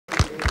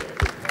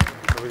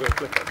Have we got a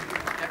clicker?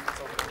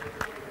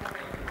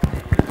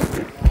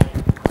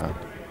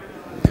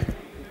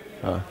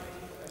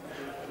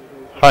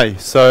 Hi,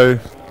 so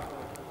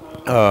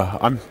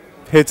I'm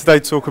here today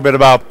to talk a bit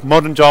about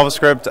modern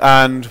JavaScript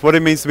and what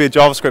it means to be a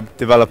JavaScript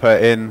developer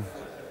in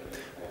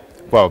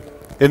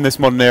this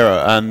modern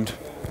era. And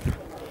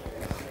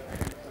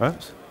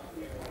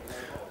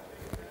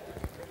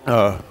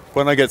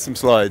when I get some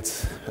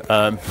slides.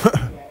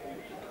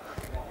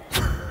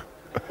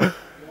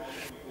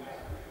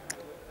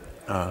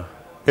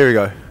 Here we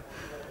go.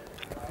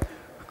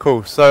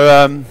 Cool.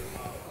 So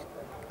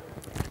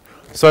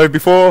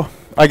before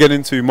I get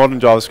into modern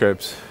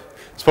JavaScript,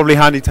 it's probably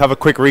handy to have a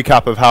quick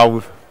recap of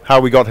how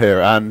we got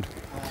here. And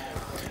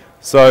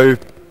so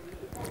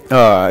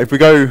if we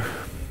go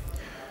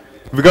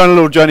on a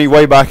little journey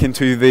way back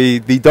into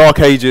the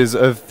dark ages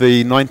of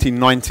the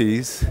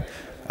 1990s,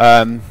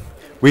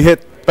 we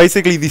hit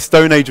basically the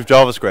stone age of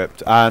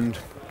JavaScript, and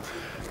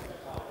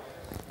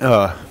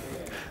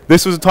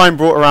this was a time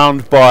brought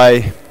around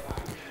by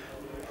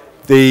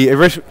the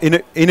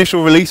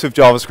initial release of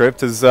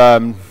JavaScript as I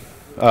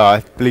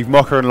believe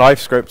Mocha and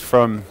LiveScript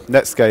from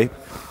Netscape,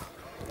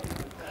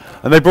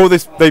 and they brought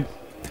this.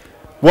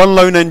 One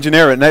lone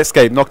engineer at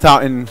Netscape knocked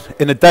out in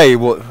a day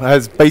what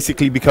has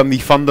basically become the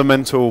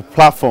fundamental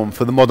platform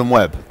for the modern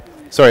web.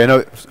 Sorry,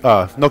 knocked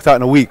out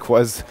in a week what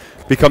has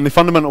become the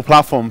fundamental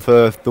platform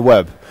for the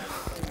web.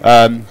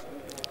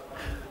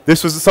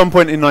 This was at some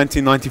point in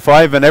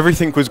 1995, and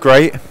everything was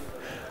great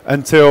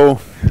until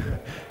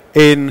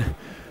in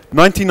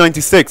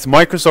 1996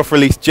 Microsoft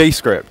released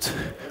JavaScript,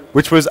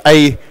 which was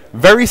a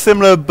very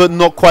similar but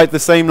not quite the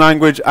same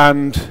language,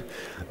 and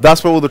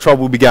that's where all the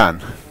trouble began.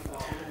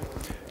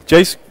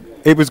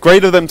 It was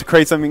great of them to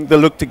create something that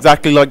looked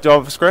exactly like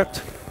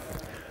JavaScript,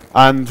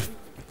 and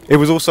it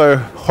was also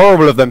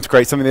horrible of them to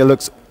create something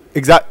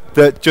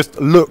that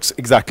just looks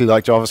exactly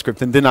like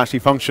JavaScript and didn't actually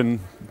function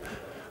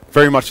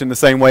very much in the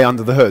same way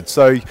under the hood.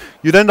 So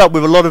you'd end up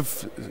with a lot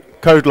of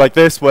code like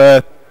this,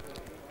 where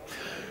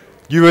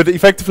you would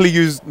effectively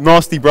use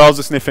nasty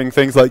browser sniffing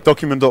things like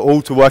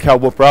document.all to work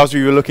out what browser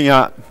you were looking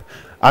at,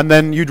 and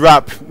then you'd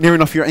wrap near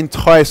enough your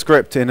entire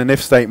script in an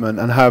if statement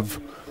and have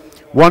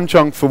one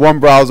chunk for one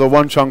browser,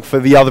 one chunk for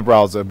the other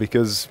browser,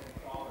 because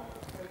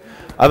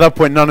at that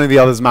point none of the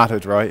others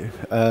mattered, right?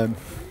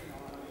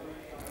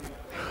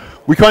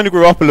 We kind of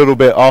grew up a little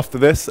bit after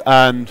this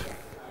and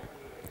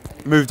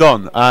moved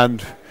on,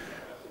 and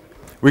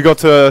we got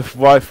to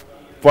what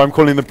I'm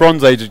calling the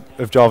Bronze Age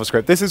of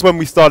JavaScript. This is when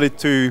we started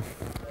to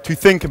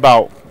think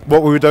about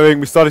what we were doing.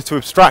 We started to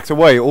abstract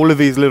away all of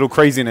these little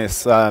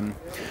craziness.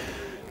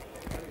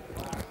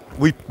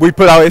 We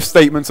put out if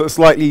statements at a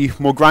slightly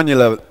more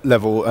granular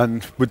level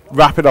and would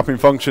wrap it up in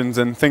functions,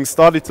 and things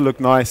started to look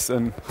nice.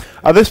 And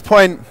at this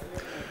point,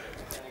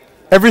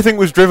 everything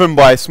was driven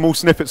by small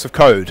snippets of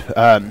code.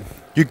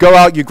 You go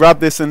out, you grab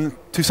this, and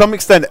to some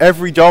extent,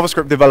 every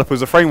JavaScript developer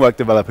is a framework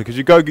developer, because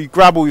you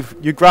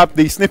grab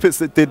the snippets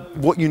that did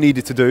what you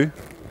needed to do,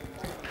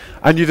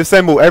 and you'd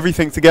assemble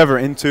everything together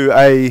into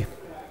a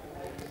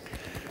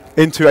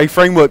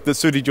framework that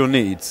suited your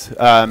needs.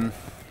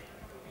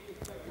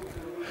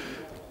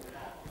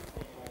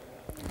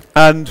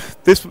 And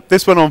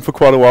this went on for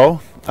quite a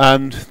while,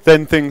 and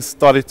then things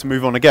started to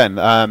move on again.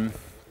 A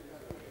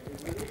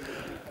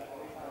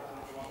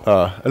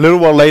little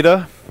while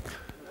later,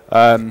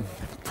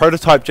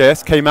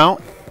 Prototype.js came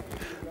out.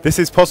 This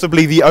is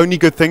possibly the only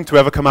good thing to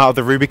ever come out of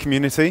the Ruby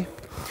community.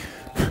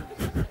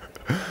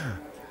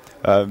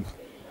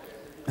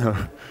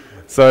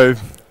 So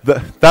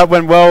that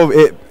went well.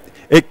 It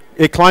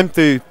climbed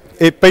to.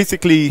 It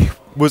basically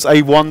was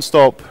a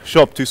one-stop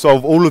shop to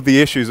solve all of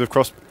the issues of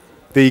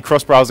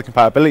cross-browser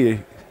compatibility,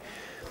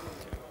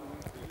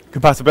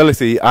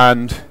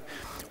 and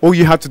all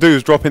you had to do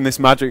is drop in this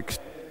magic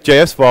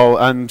JS file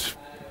and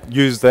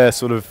use their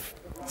sort of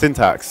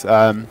syntax.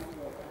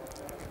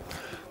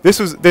 This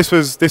was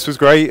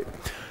great.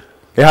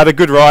 It had a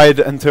good ride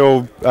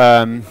until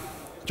John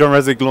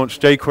Resig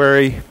launched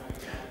jQuery.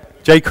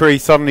 jQuery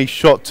suddenly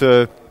shot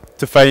to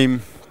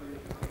fame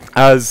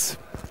as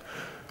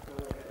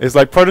it's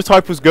like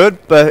Prototype was good,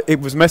 but it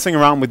was messing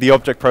around with the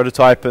object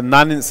prototype, and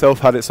that in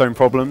itself had its own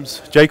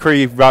problems.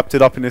 jQuery wrapped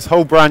it up in this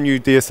whole brand new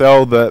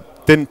DSL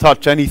that didn't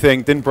touch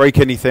anything, didn't break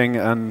anything,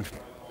 and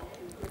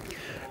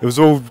it was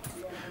all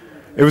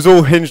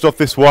hinged off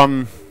this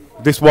one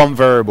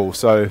variable.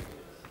 So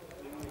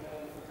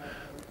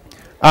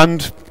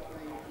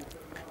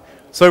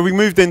we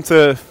moved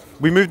into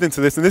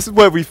this, and this is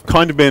where we've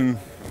kind of been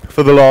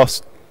for the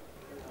last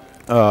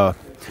 5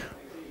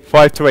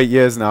 to 8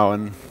 years now,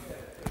 and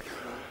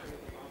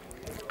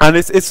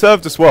it's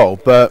served us well.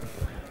 But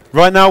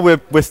right now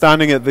we're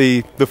standing at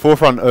the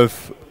forefront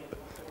of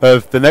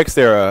the next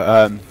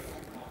era.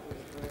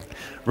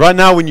 Right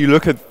now, when you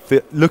look at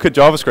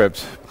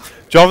JavaScript,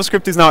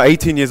 JavaScript is now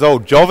 18 years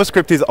old.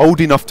 JavaScript is old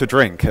enough to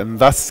drink, and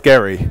that's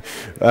scary.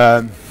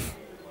 But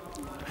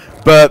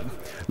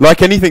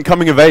like anything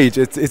coming of age,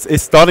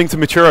 it's starting to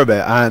mature a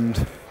bit,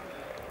 and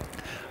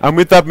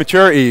with that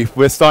maturity,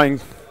 we're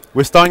starting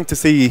to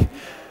see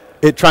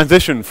it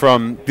transitioned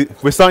from,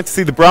 we're starting to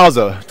see the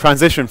browser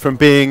transition from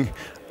being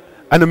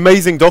an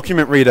amazing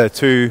document reader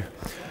to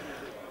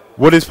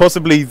what is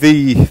possibly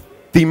the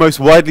most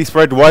widely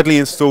spread, widely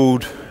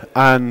installed,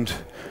 and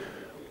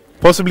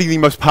possibly the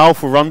most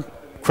powerful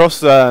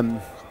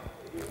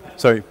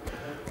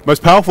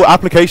most powerful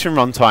application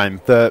runtime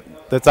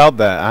that's out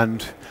there.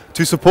 And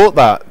to support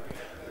that,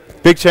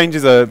 big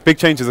changes are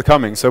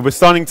coming. So we're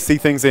starting to see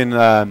things in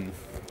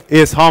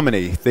ES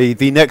Harmony,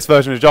 the next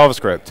version of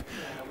JavaScript.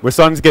 We're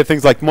starting to get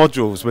things like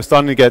modules. We're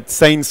starting to get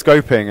sane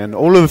scoping and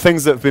all of the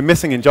things that have been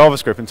missing in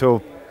JavaScript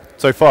until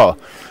so far.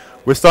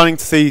 We're starting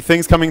to see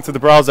things coming to the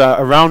browser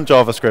around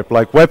JavaScript,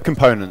 like web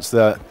components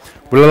that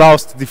will allow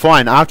us to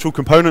define actual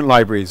component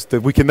libraries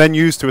that we can then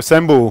use to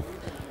assemble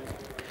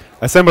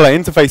our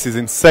interfaces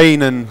in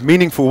sane and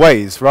meaningful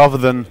ways, rather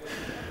than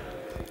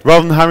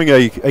having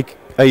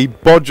a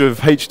bodge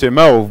of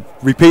HTML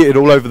repeated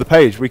all over the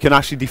page. We can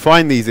actually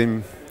define these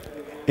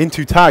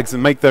into tags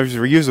and make those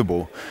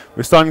reusable.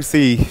 We're starting to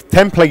see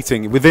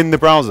templating within the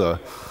browser.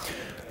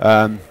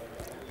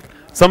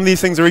 Some of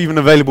these things are even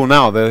available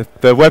now.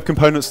 The web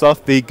component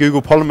stuff, the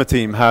Google Polymer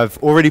team have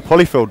already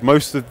polyfilled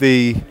most of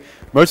the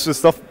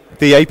stuff,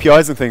 the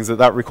APIs and things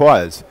that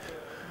requires.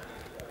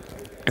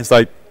 It's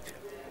like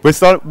we're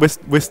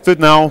stood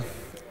now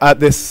at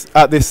this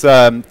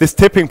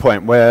tipping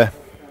point where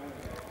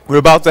we're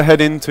about to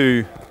head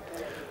into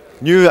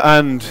new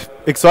and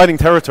exciting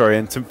territory.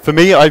 And for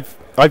me, I've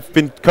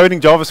been coding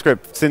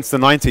JavaScript since the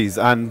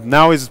 90s, and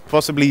now is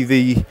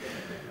possibly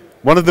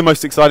one of the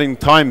most exciting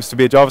times to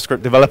be a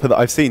JavaScript developer that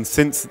I've seen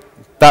since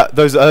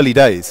those early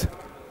days.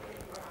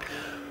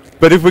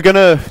 But if we're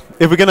gonna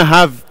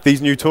have these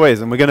new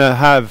toys, and we're gonna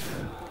have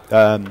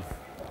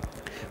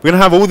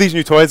all these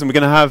new toys, and we're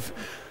gonna have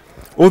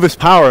all this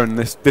power and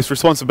this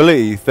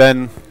responsibility,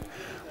 then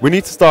we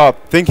need to start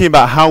thinking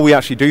about how we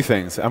actually do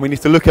things, and we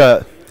need to look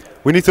at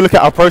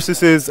our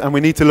processes, and we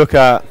need to look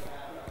at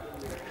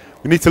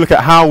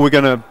how we're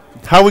gonna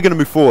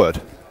move forward.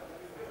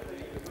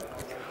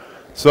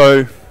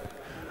 So,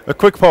 a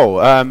quick poll: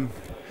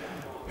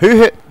 who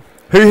here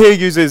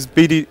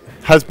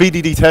has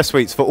BDD test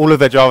suites for all of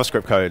their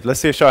JavaScript code? Let's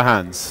see a show of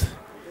hands.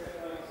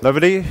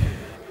 Nobody?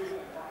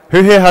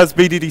 Who here has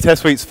BDD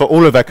test suites for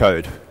all of their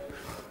code?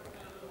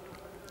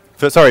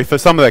 For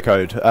some of their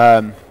code,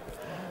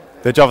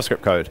 their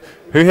JavaScript code.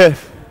 Who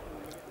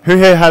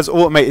here has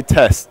automated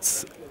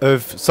tests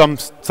of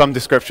some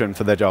description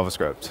for their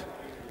JavaScript?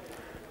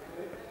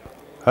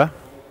 Huh?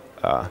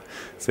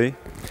 See?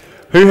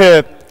 Who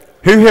here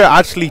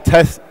actually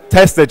tests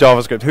their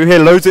JavaScript? Who here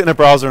loads it in a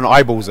browser and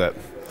eyeballs it?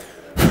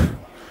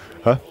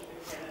 Huh?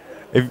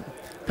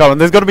 Come on,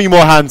 there's got to be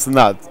more hands than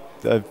that.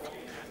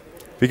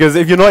 Because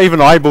if you're not even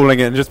eyeballing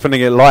it and just putting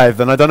it live,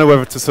 then I don't know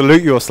whether to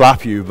salute you or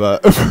slap you,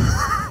 but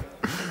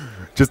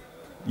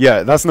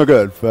yeah, that's not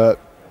good. But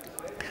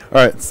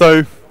all right,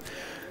 so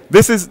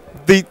this is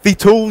the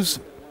tools.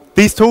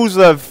 These tools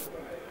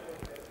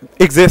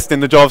exist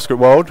in the JavaScript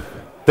world.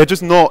 They're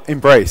just not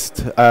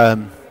embraced. They're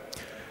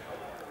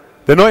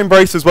not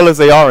embraced as well as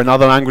they are in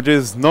other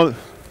languages.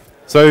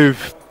 So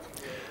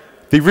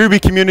the Ruby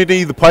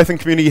community, the Python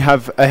community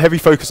have a heavy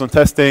focus on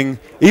testing.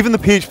 Even the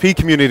PHP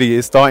community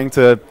is starting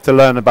to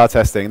learn about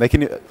testing.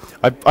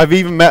 I've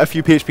even met a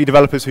few PHP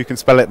developers who can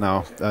spell it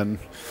now, and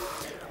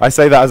I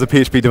say that as a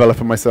PHP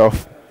developer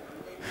myself.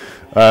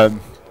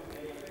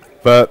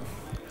 But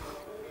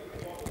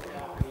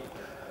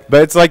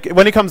it's like,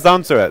 when it comes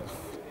down to it,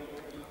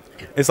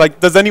 it's like,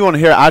 does anyone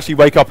here actually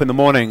wake up in the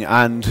morning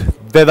and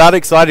they're that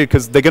excited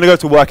because they're going to go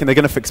to work and they're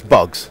going to fix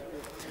bugs?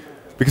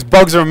 Because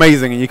bugs are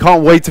amazing and you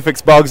can't wait to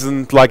fix bugs,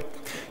 and like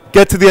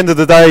get to the end of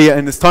the day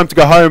and it's time to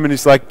go home, and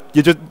it's like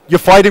you're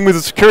fighting with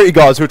the security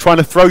guards who are trying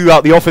to throw you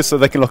out the office so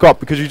they can look up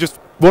because you just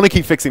want to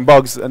keep fixing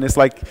bugs. And it's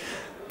like,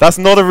 that's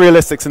not a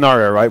realistic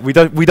scenario, right? We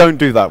don't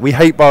do that. We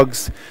hate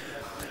bugs.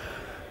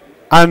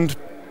 And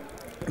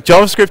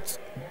JavaScript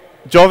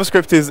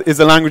is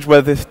a language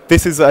where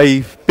this is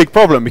a big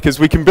problem, because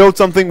we can build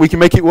something, we can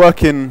make it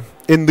work in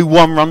the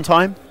one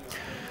runtime,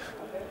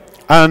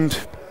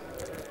 and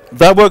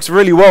that works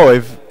really well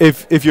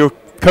if you're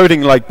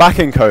coding like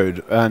backend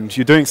code and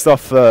you're doing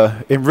stuff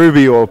in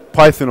Ruby or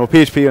Python or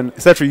PHP and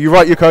etc. You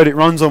write your code, it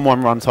runs on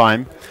one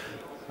runtime,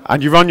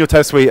 and you run your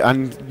test suite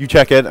and you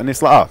check it, and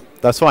it's like,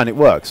 that's fine, it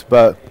works.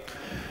 But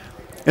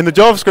in the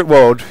JavaScript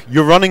world,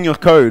 you're running your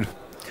code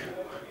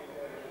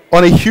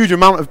on a huge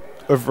amount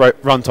of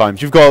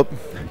runtimes. You've got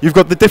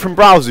the different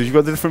browsers, you've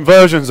got the different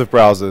versions of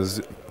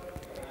browsers,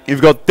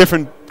 you've got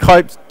different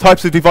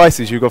types of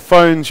devices, you've got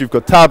phones, you've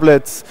got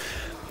tablets.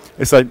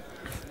 It's like,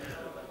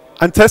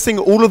 and testing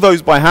all of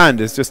those by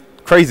hand is just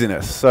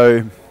craziness.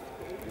 So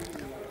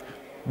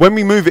when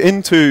we move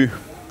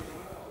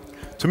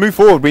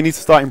forward, we need to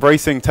start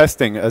embracing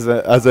testing as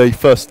a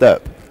first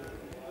step.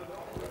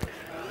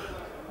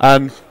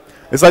 And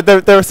it's like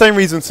there are same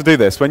reasons to do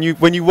this. When you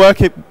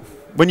work in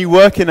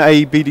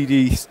a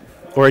BDD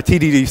or a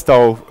TDD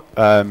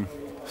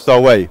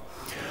style way,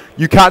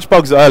 you catch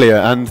bugs earlier.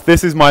 And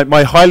this is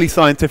my highly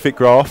scientific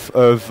graph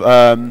of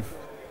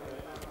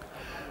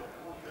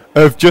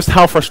of just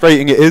how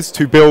frustrating it is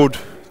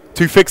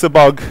to fix a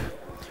bug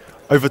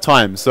over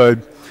time. So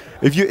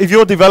if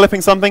you're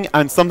developing something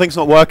and something's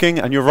not working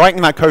and you're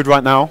writing that code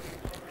right now,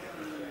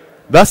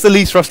 that's the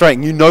least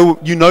frustrating. You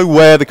know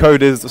where the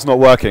code is that's not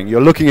working.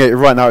 You're looking at it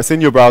right now. It's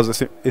in your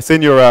browser. It's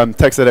in your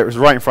text editor. It's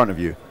right in front of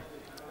you.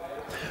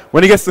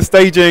 When it gets to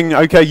staging,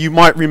 okay, you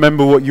might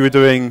remember what you were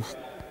doing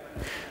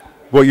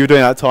at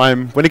that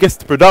time. When it gets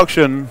to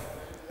production,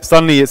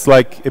 suddenly it's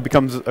like it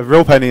becomes a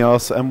real pain in the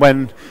ass. And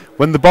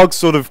when the bug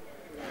sort of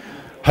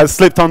has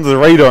slipped under the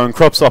radar and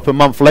crops up a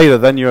month later,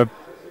 then you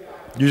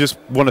just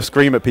want to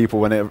scream at people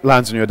when it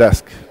lands on your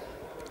desk.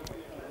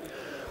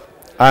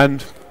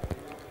 And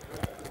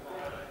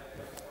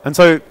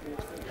so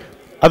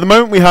at the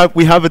moment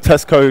we have a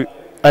test code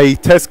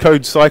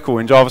cycle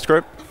in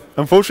JavaScript.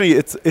 Unfortunately,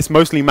 it's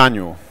mostly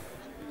manual.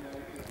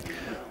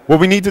 What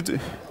we need to do,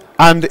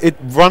 and it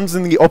runs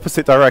in the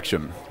opposite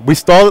direction. We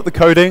start at the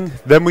coding,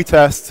 then we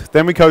test,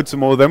 then we code some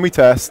more, then we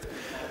test,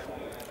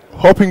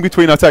 hopping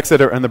between our text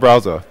editor and the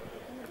browser.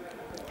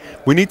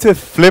 We need to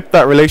flip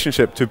that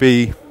relationship to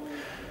be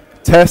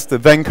test,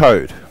 then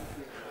code.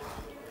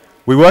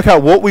 We work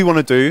out what we want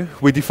to do,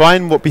 we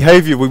define what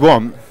behavior we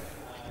want,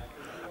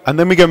 and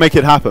then we go make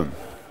it happen.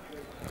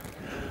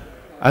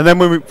 And then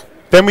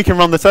we can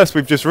run the test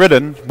we've just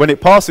written. When it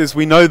passes,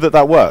 we know that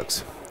that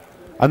works.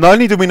 And not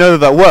only do we know that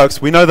that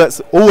works, we know that's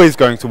always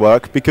going to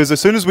work, because as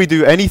soon as we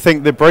do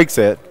anything that breaks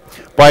it,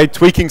 by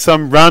tweaking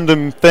some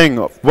random thing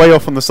way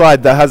off on the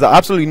side that has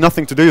absolutely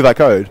nothing to do with that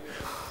code,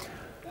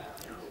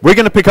 we're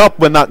going to pick up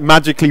when that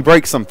magically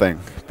breaks something.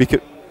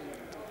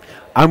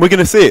 And we're going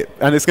to see it,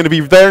 and it's going to be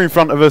there in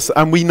front of us,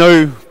 and we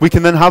know we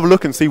can then have a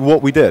look and see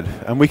what we did.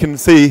 And we can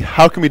see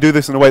how can we do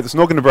this in a way that's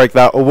not going to break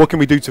that, or what can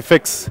we do to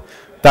fix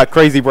that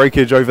crazy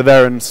breakage over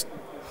there and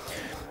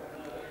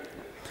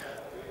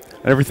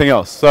everything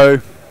else. So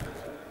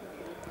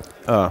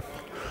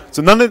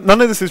none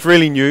of this is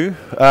really new.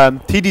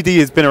 TDD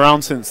has been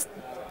around since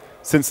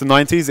the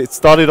 90s. It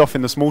started off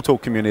in the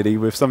Smalltalk community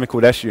with something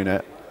called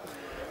SUnit.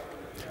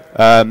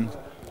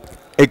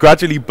 It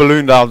gradually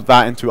ballooned out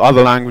that into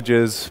other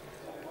languages,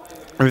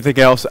 everything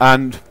else,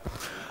 and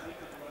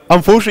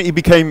unfortunately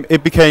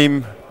it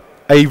became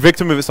a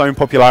victim of its own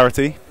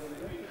popularity.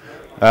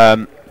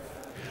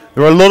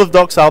 There are a lot of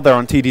docs out there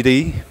on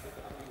TDD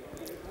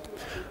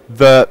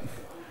that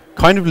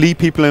kind of lead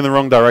people in the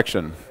wrong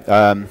direction.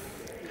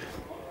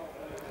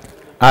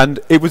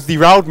 And it was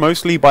derailed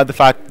mostly by the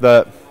fact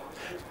that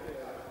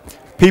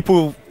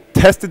people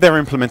tested their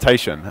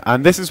implementation.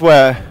 And this is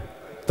where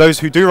those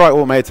who do write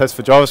automated tests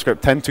for JavaScript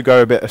tend to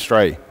go a bit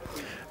astray.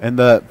 And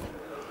the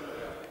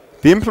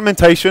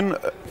implementation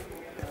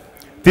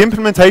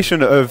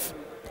of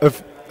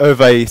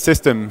a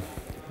system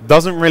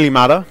doesn't really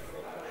matter.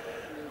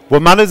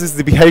 What matters is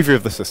the behavior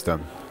of the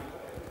system.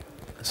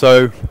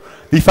 So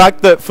the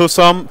fact that for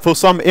some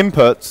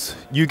inputs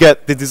you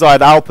get the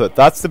desired output,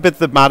 that's the bit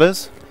that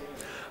matters.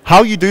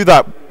 How you do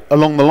that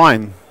along the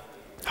line,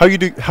 how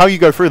you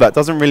go through that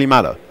doesn't really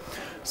matter.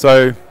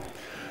 So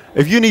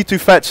if you need to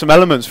fetch some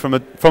elements from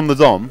the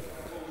DOM,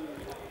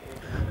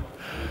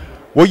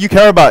 what you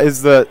care about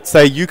is that,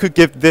 say, you could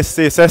give this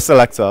CSS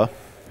selector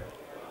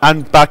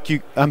and back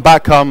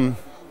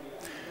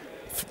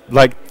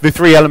like the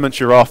 3 elements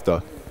you're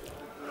after.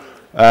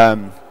 A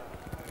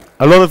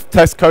lot of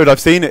test code I've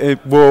seen,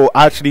 it will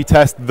actually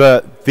test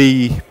that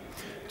the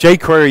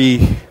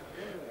jQuery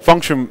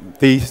function,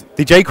 the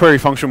jQuery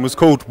function was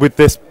called with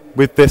this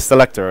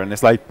selector, and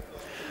it's like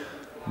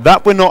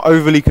that we're not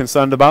overly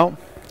concerned about,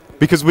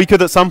 because we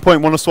could at some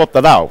point want to swap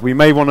that out. We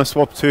may want to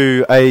swap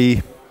to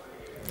a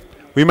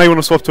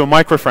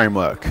micro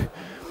framework,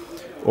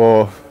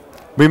 or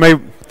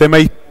there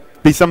may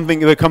be something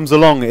that comes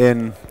along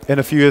in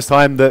a few years'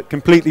 time that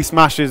completely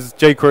smashes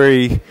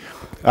jQuery,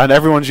 and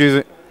everyone's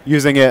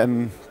using it,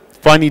 and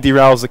finally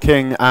derails the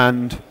king,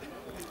 and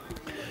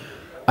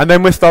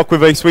then we're stuck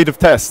with a suite of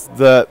tests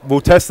that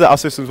will test that our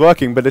system's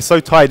working, but it's so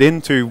tied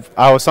into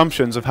our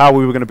assumptions of how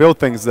we were going to build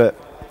things that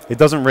it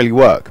doesn't really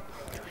work.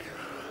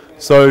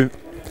 So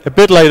a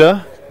bit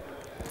later,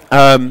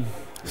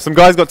 some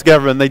guys got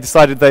together and they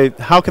decided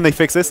how can they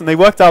fix this, and they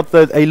worked out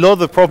that a lot of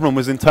the problem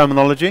was in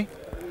terminology,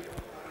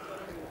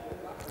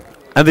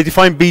 and they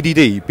defined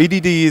BDD.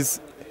 BDD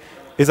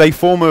is a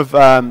form of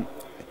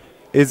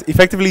is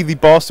effectively the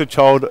bastard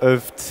child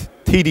of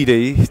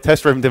TDD,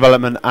 test-driven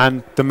development,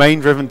 and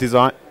domain-driven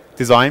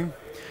design.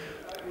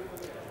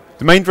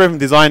 Domain-driven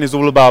design is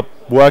all about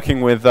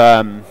working with,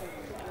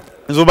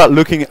 is all about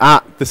looking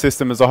at the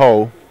system as a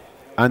whole,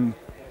 and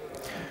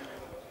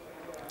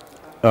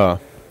yeah,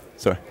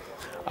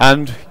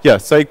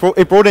 so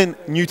it brought in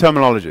new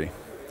terminology.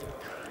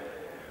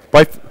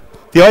 The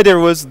idea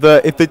was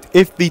that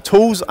if the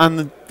tools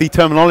and the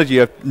terminology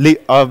are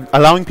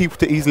allowing people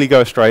to easily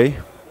go astray,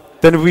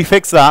 then if we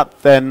fix that,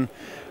 then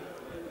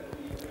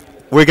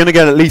we're going to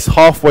get at least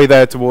halfway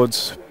there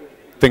towards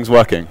things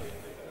working.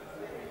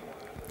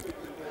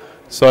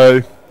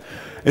 So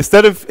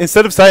instead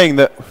of saying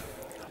that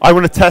I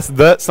want to test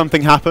that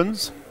something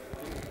happens,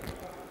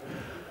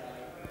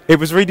 it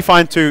was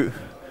redefined to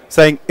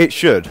saying it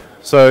should.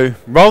 So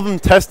rather than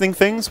testing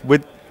things,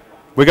 we're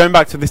going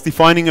back to this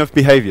defining of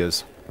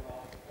behaviors.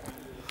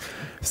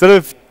 Instead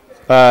of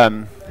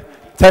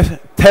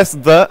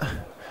test that,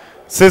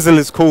 sizzle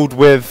is called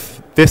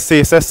with this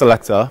CSS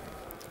selector.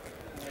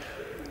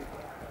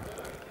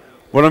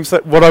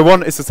 What I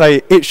want is to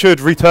say it should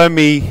return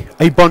me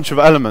a bunch of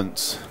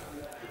elements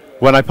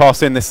when I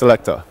pass in this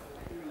selector.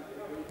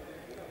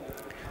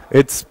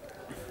 It's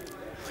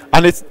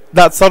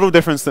that subtle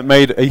difference that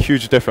made a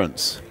huge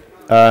difference.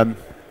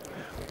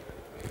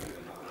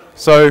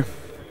 So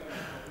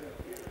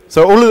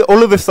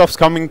all of this stuff's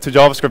coming to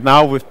JavaScript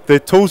now. With the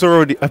tools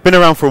have been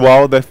around for a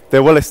while.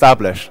 They're well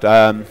established,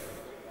 and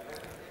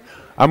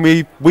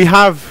we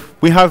have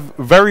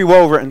very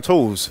well written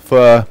tools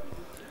for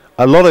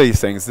a lot of these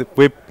things.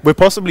 We're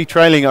possibly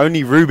trailing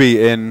only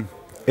Ruby in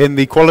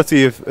the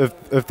quality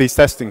of these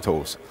testing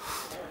tools.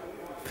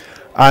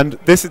 And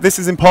this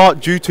is in part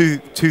due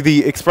to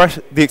the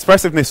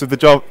expressiveness of the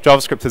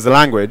JavaScript as a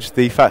language,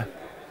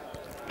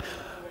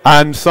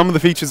 and some of the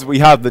features that we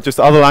have that just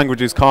other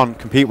languages can't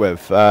compete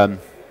with. And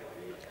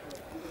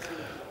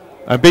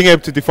being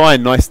able to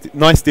define nice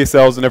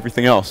DSLs and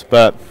everything else.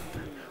 But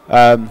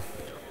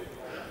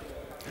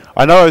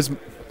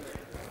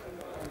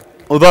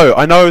although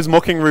I know I was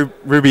mocking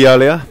Ruby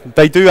earlier,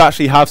 they do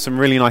actually have some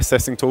really nice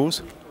testing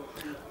tools.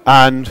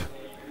 And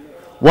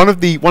one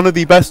of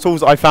the best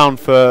tools I found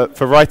for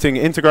writing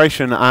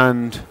integration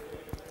and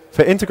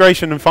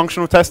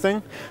functional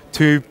testing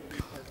to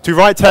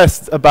write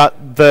tests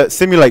that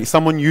simulate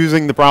someone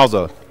using the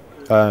browser,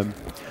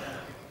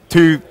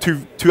 to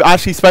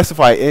actually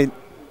specify it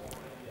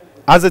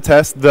as a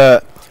test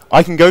that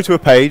I can go to a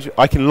page,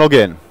 I can log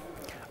in,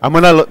 and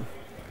when I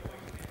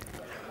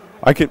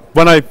hit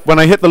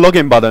the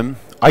login button,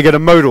 I get a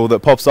modal that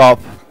pops up,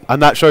 and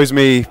that shows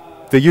me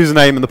the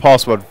username and the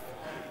password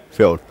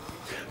field.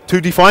 To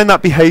define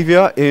that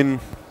behavior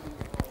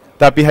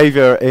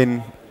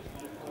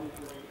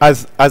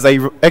as a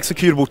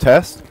executable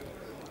test,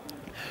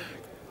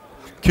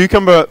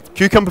 Cucumber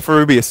for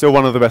Ruby is still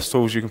one of the best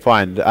tools you can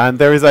find, and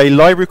there is a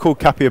library called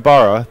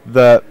Capybara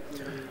that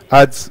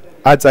adds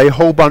a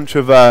whole bunch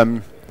of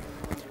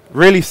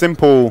really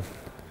simple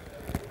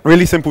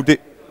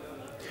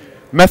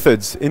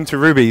methods into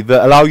Ruby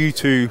that allow you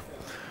to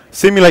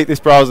simulate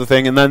this browser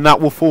thing, and then that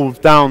will fall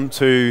down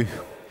to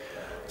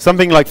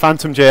something like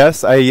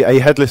Phantom.js, a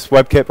headless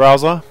WebKit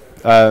browser,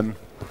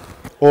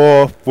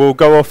 or we'll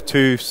go off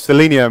to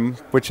Selenium,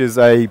 which is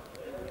a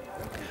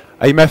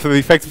method of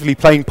effectively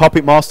playing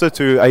Puppet Master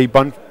to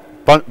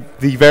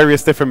the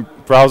various different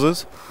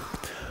browsers,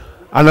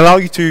 and allow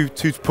you to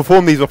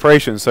perform these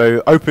operations.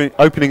 So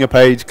opening a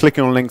page,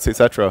 clicking on links,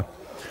 etc.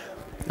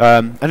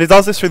 And it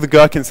does this through the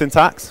Gherkin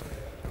syntax.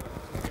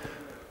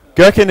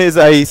 Gherkin is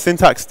a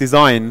syntax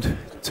designed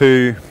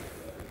to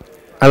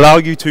allow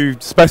you to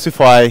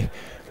specify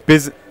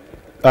business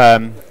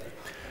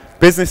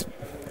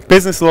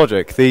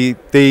logic, the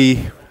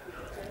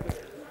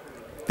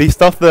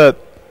stuff that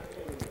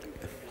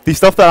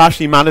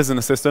actually matters in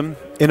a system,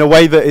 in a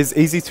way that is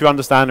easy to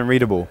understand and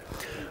readable.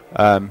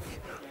 And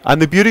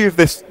the beauty of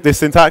this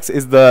syntax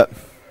is that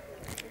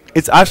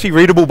it's actually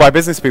readable by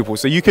business people.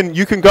 So you can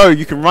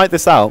write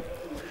this out,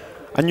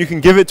 and you can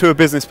give it to a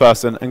business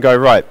person and go,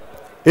 right,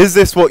 is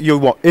this what you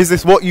want? Is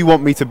this what you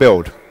want me to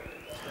build?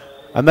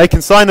 And they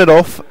can sign it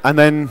off, and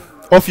then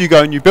off you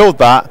go and you build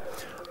that,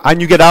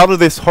 and you get out of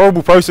this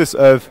horrible process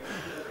of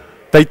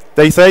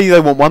they say they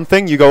want one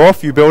thing, you go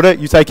off, you build it,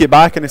 you take it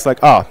back, and it's like,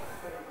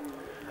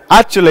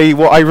 actually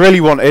what I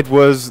really wanted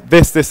was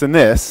this, this, and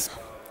this.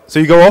 So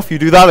you go off, you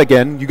do that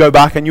again, you go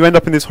back, and you end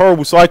up in this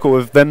horrible cycle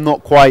of them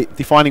not quite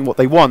defining what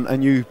they want,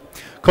 and you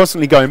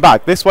constantly going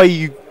back. This way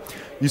you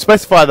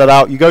specify that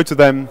out, you go to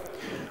them,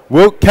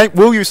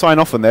 will you sign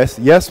off on this?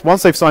 Yes.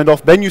 Once they've signed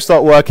off, then you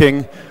start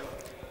working,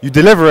 you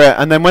deliver it,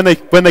 and then when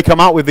they come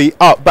out with the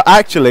but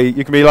actually,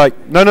 you can be like,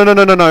 no,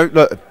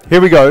 look,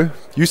 here we go.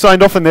 You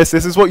signed off on this.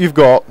 This is what you've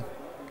got.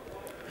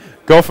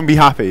 Go off and be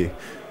happy.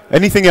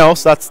 Anything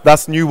else,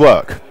 that's new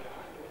work.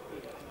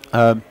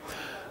 The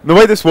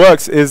way this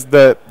works is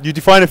that you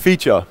define a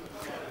feature.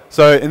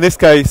 So in this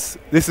case,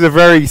 this is a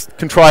very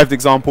contrived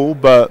example,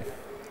 but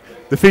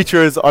the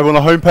feature is I want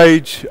a home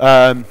page,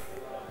 and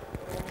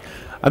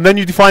then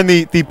you define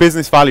the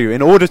business value.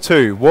 In order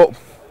to what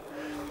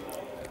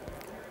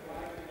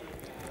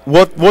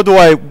do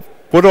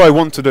I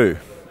want to do?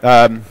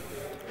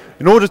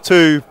 In order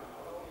to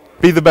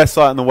be the best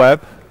site on the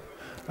web,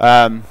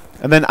 and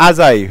then as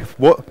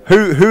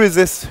who is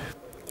this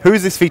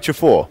feature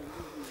for?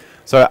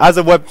 So as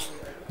a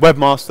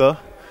webmaster,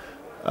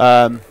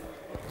 and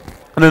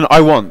then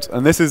I want,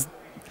 and this is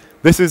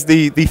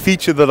the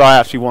feature that I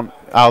actually want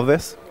out of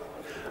this,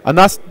 and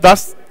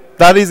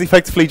that is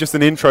effectively just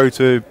an intro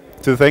to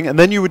the thing, and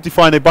then you would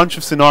define a bunch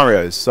of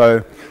scenarios.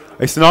 So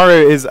a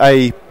scenario is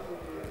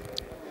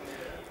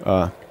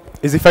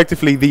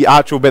effectively the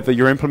actual bit that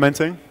you're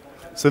implementing.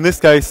 So in this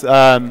case,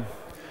 the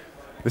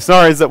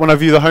scenario is that when I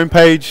view the home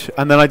page,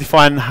 and then I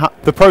define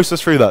the process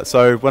through that.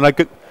 So when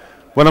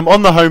I'm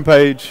on the home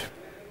page,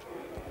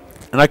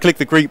 and I click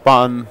the greet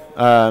button,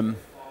 then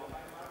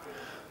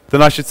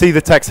I should see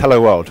the text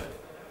 "Hello World."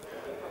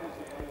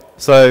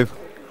 So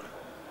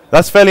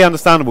that's fairly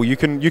understandable. You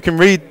can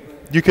read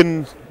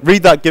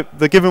that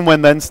the given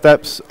when then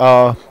steps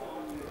are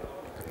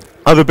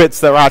the bits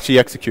that are actually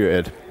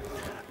executed,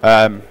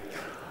 and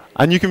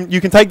you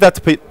can take that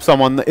to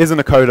someone that isn't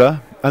a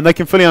coder, and they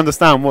can fully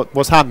understand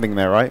what's happening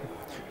there, right?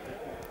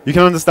 You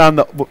can understand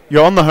that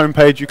you're on the home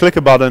page, you click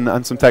a button,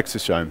 and some text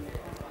is shown.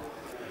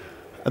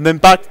 And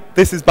then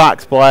this is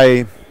backed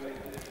by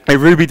a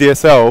Ruby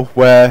DSL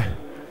where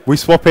we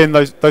swap in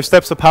those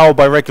steps are powered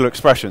by regular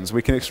expressions.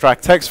 We can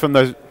extract text from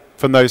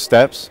those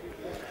steps.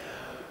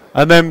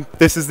 And then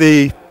this is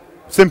the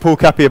simple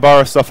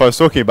capybara stuff I was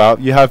talking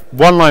about. You have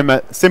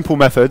one-line simple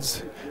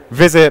methods,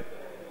 visit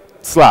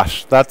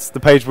 / that's the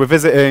page we're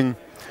visiting.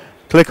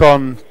 Click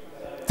on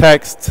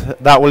text,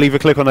 that will either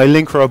click on a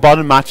link or a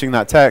button matching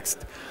that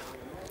text.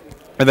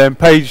 And then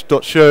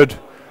page.should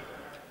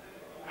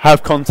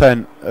have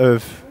content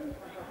of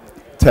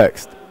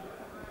text.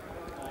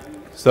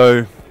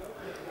 So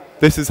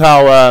this is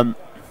how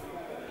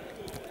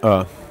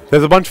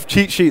there's a bunch of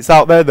cheat sheets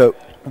out there that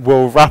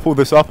will wrap all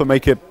this up and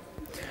make it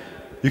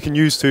you can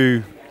use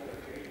to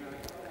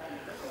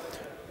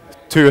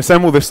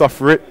assemble this stuff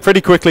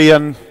pretty quickly.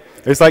 And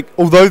it's like,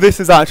 although this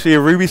is actually a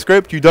Ruby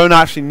script, you don't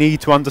actually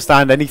need to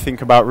understand anything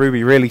about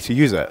Ruby really to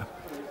use it,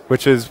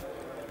 which is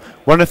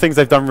one of the things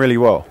they've done really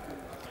well.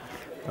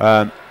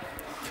 The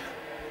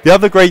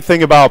other great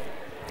thing about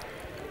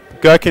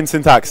Gherkin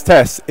syntax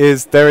tests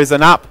is there is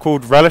an app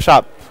called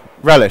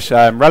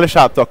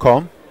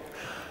relishapp.com.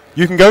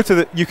 You can go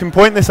to you can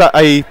point this at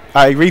a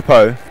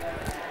repo,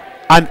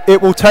 and it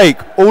will take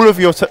all of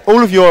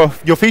your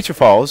feature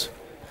files.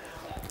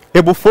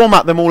 It will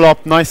format them all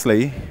up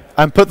nicely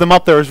and put them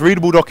up there as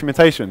readable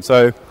documentation.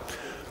 So,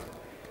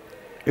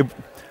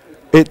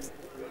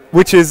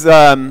 which is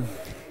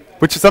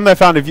something I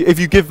found. If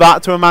you give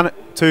that to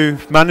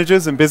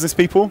managers and business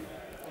people,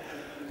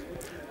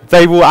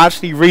 they will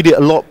actually read it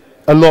a lot.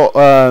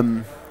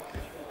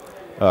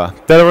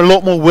 They're a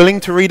lot more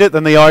willing to read it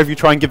than they are if you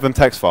try and give them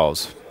text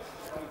files.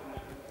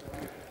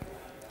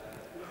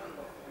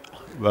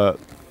 But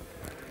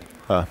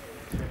on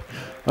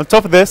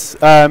top of this,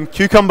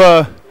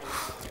 Cucumber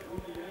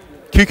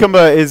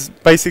is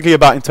basically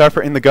about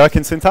interpreting the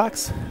Gherkin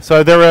syntax.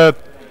 So there are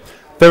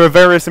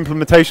various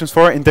implementations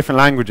for it in different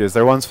languages.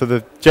 There are ones for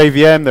the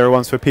JVM, there are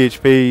ones for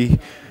PHP,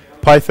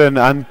 Python,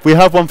 and we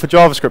have one for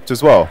JavaScript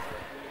as well.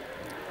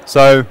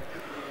 So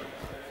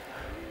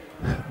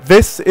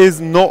this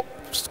is not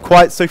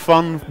quite so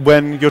fun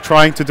when you're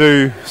trying to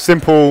do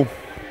simple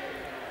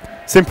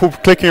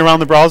clicking around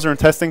the browser and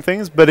testing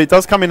things, but it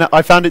does come in.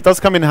 I found it does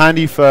come in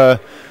handy for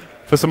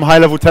some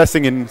high-level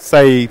testing in,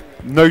 say,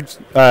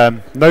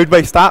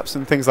 node-based apps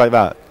and things like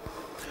that.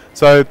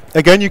 So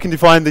again, you can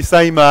define the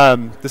same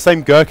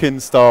Gherkin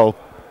style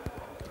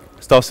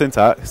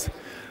syntax.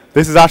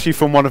 This is actually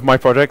from one of my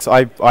projects.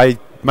 I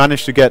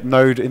managed to get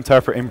Node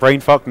interpret in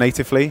Brainfuck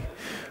natively,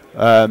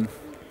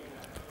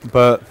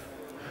 but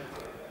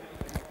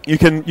you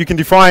can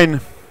define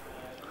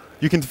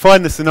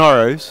the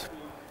scenarios.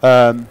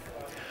 And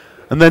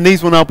then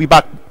these will now be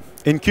back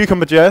in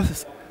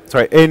Cucumber.js.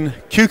 Sorry, in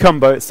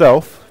Cucumber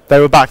itself, they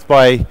were backed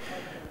by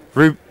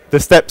the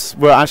steps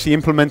were actually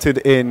implemented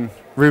in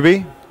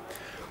Ruby.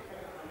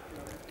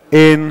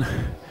 In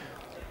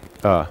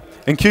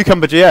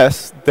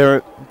Cucumber.js,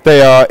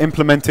 they are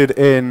implemented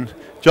in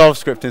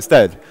JavaScript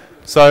instead.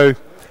 So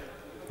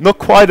not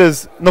quite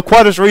as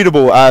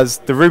readable as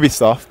the Ruby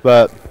stuff,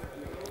 but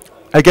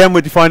again,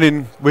 we're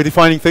defining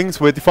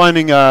things. We're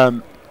defining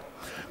our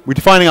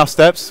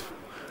steps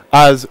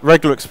as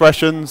regular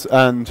expressions,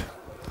 and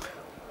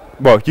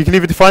well, you can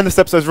either define the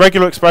steps as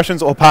regular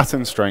expressions or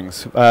pattern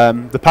strings.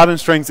 The pattern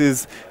strings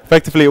is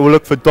effectively it will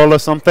look for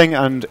 $something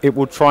and it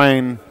will try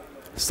and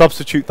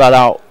substitute that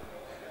out.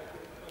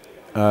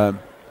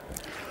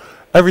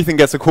 Everything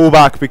gets a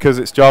callback because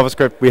it's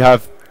JavaScript. We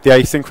have the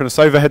asynchronous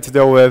overhead to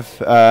deal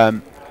with,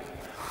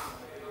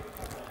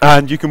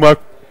 and you can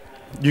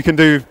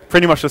do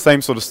pretty much the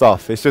same sort of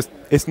stuff. It's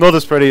not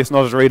as pretty, it's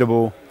not as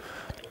readable,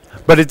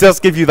 but it does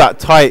give you that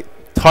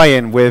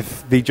tie-in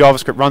with the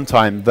JavaScript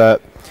runtime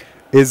that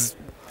is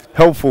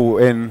helpful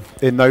in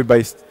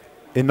node-based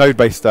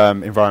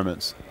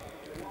environments.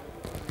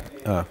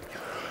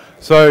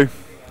 So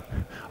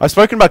I've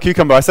spoken about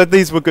Cucumber. I said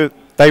these were good.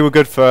 They were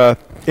good for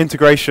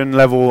integration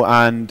level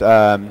and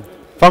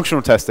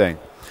functional testing.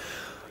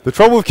 The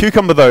trouble with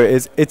Cucumber though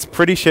is it's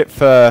pretty shit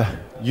for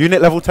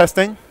unit level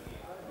testing,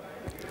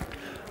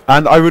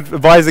 and I would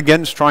advise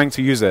against trying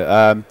to use it.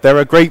 There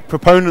are great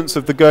proponents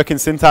of the Gherkin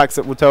syntax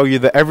that will tell you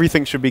that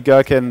everything should be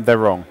Gherkin. They're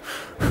wrong.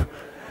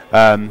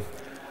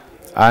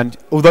 And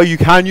although you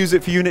can use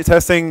it for unit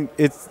testing,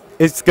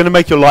 it's going to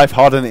make your life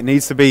harder than it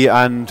needs to be.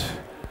 And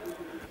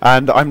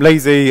I'm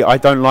lazy. I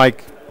don't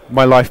like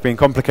my life being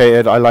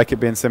complicated. I like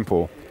it being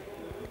simple.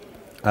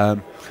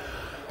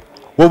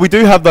 What we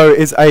do have though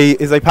is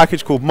a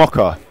package called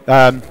Mocha.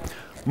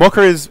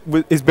 Mocha is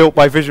built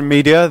by Vision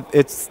Media.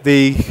 It's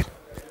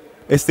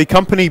It's the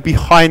company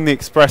behind the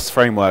Express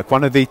framework,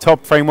 one of the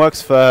top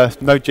frameworks for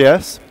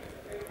Node.js.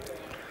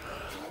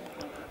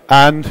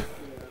 And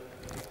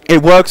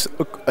it works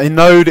in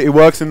Node, it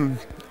works in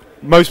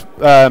most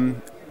of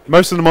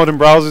the modern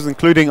browsers,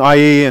 including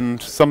IE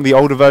and some of the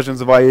older versions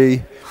of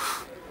IE.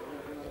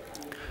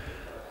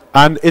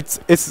 And it's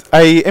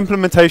a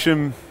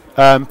implementation,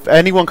 for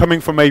anyone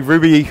coming from a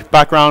Ruby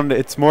background,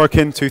 it's more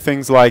akin to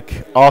things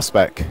like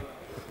RSpec.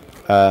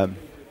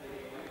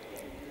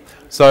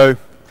 So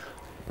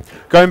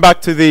going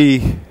back to the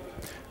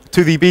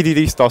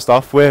BDD style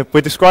stuff, we're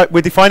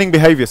defining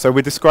behavior, so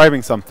we're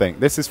describing something.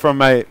 This is from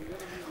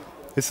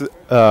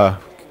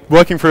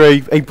working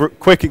through a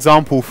quick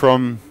example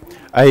from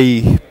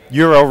a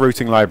URL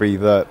routing library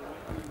that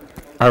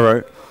I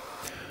wrote.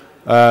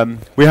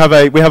 We have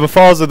a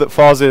parser that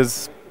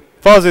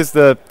parses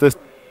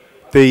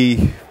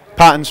the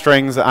pattern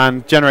strings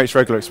and generates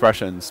regular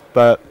expressions.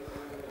 But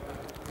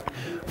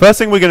first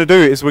thing we're going to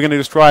do is we're going to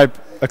describe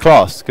a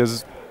class,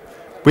 because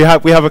we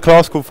have a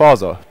class called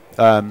parser,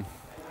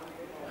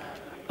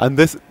 and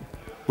this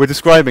we're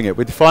describing it.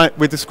 We're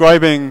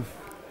describing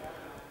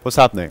what's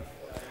happening.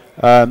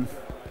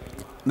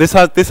 This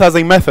has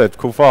a method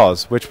called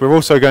vars, which we're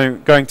also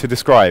going to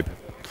describe.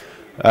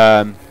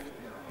 There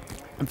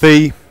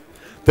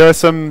are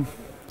some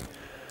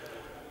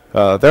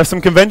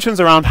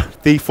conventions around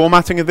the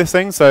formatting of this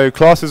thing. So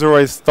classes are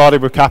always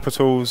started with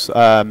capitals.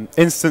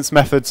 Instance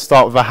methods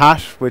start with a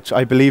hash, which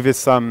I believe is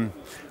some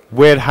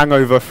weird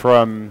hangover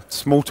from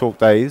Smalltalk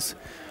days.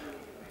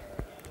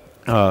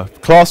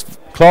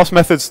 Class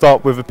methods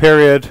start with a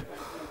period.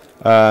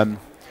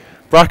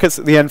 Brackets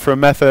at the end for a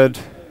method.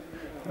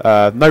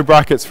 No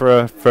brackets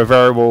for a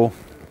variable.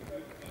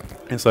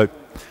 And so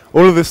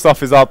all of this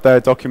stuff is out there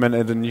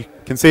documented, and you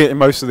can see it in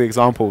most of the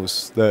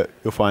examples that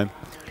you'll find.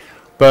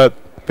 But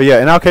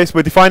yeah, in our case,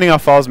 we're defining our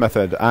vars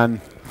method.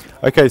 And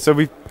okay,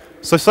 so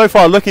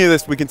far looking at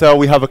this, we can tell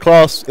we have a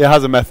class, it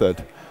has a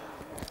method.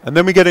 And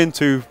then we get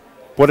into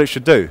what it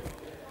should do.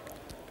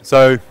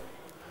 So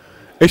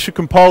it should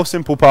compile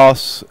simple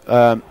paths.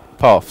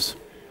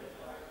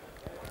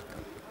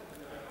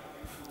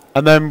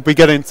 And then we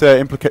get into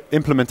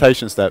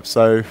implementation steps.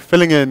 So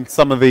filling in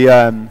some of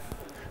the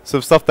sort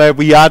of stuff there,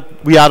 we add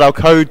our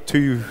code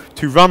to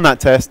run that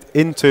test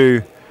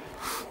into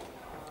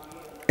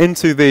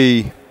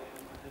the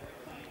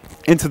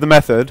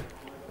method,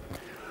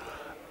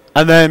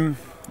 and then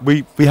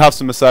we have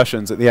some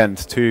assertions at the end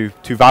to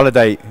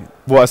validate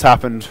what has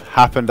happened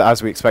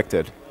as we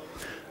expected.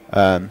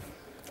 I'll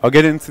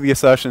get into the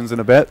assertions in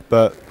a bit,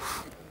 but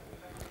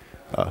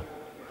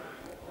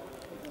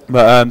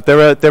there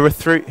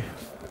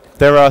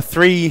are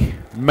three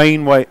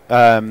main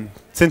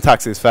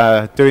syntaxes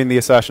for doing the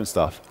assertion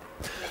stuff.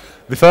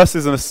 The first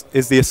is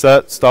the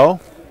assert style.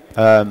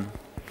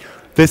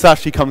 This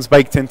actually comes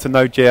baked into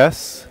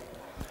Node.js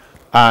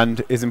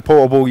and is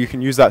importable. You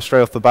can use that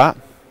straight off the bat.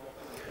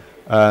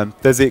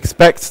 There's the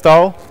expect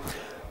style.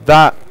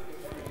 That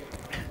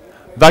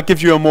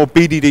gives you a more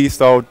BDD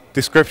style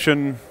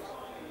description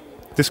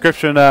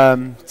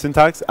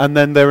syntax, and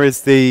then there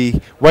is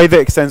the way that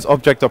extends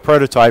object or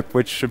prototype,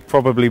 which should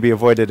probably be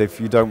avoided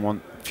if you don't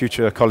want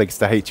future colleagues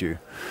to hate you.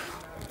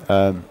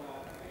 I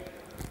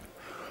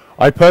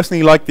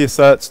personally like the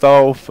assert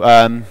style.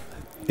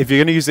 If you're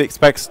going to use the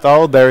expect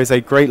style, there is a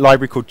great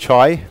library called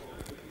Chai.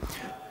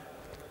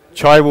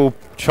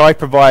 Chai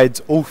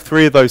provides all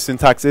three of those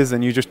syntaxes,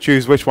 and you just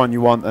choose which one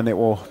you want, and it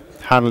will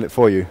handle it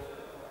for you.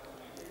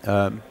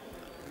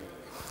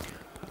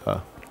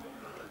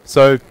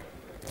 So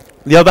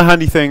the other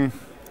handy thing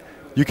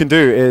you can do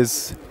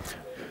is,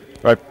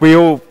 right, we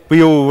all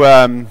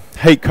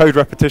hate code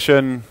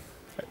repetition.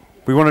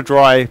 We want to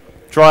dry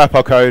up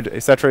our code,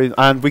 etc.,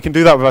 and we can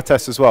do that with our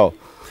tests as well.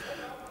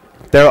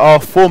 There are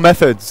 4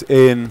 methods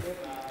in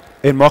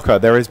Mocha.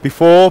 There is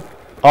before,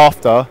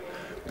 after,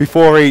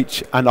 before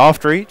each, and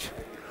after each.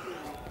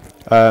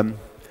 The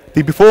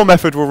before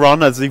method will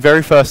run as the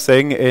very first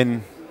thing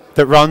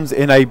that runs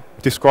in a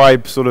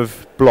describe sort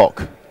of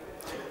block.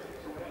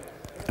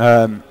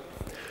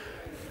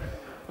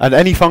 And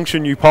any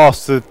function you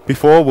pass to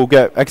before will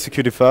get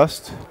executed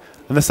first.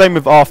 And the same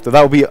with after.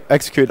 That will be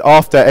executed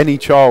after any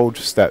child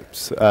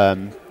steps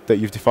that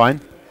you've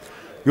defined.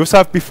 You also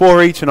have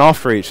before each and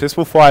after each. This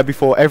will fire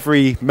before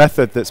every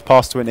method that's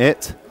passed to an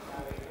it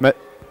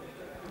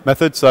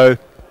method. So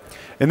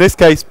in this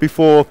case,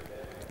 before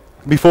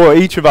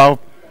each of our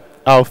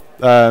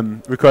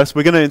requests,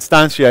 we're going to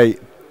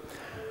instantiate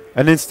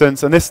an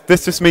instance. And this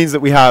just means that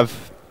we have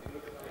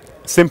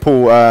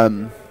simple...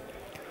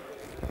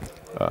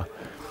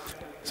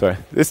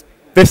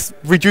 This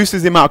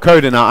reduces the amount of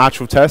code in our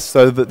actual tests,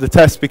 so that the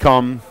tests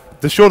become,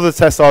 the shorter the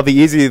tests are, the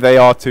easier they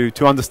are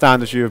to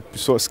understand as you're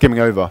sort of skimming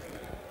over.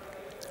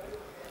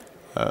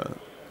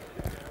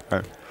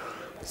 Right.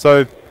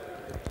 So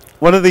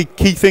one of the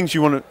key things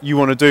you want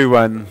to do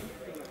when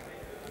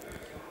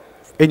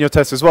in your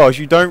test as well is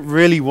you don't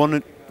really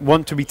want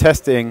to be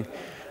testing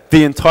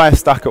the entire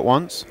stack at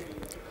once.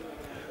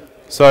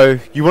 So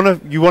you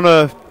want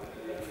to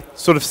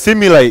sort of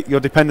simulate your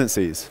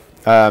dependencies.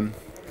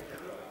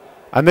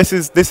 And this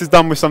is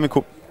done with something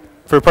called,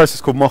 through a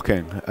process called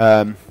mocking.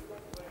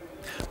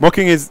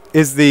 Mocking is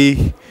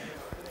the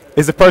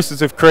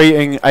process of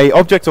creating a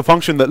object or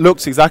function that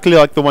looks exactly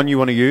like the one you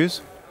want to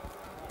use,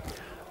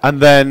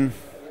 and then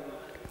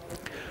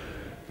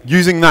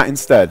using that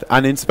instead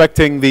and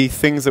inspecting the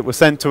things that were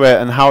sent to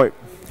it and how it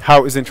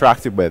was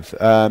interacted with.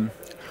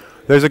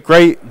 There's a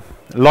great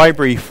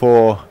library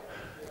for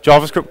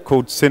JavaScript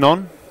called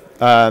Synon.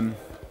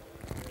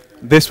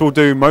 This will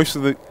deal with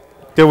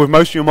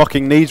most of your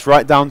mocking needs,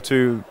 right down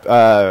to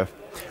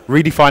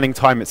redefining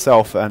time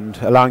itself and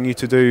allowing you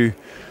to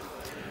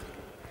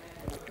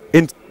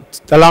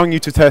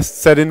test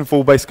set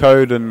interval-based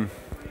code and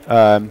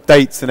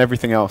dates and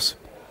everything else.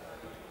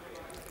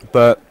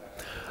 But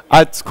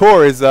at its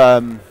core is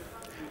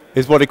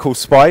what it calls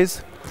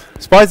spies.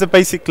 Spies are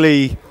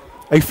basically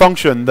a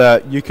function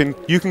that you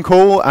can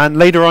call, and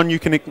later on you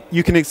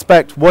can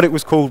expect what it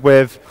was called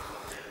with.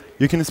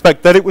 You can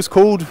expect that it was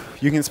called.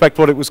 You can expect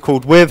what it was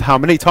called with, how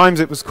many times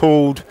it was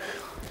called,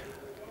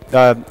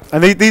 and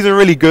these are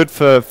really good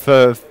for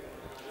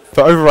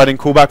overriding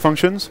callback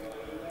functions.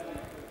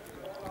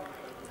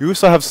 You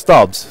also have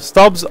stubs.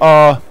 Stubs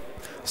are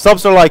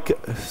like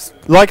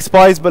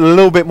spies, but a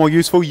little bit more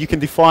useful. You can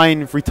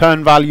define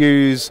return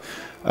values.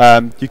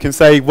 You can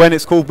say when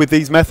it's called with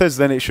these methods,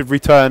 then it should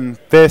return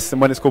this,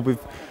 and when it's called with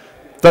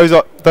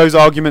those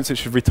arguments, it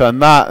should return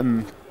that,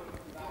 and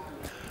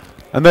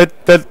they're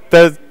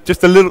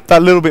just that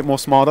little bit more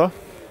smarter.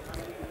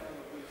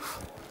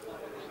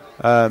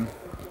 And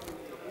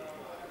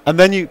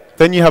then you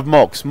have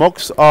mocks.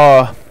 Mocks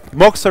are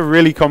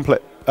really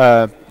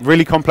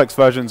complex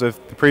versions of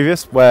the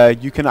previous, where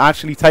you can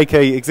actually take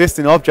a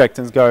existing object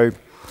and go,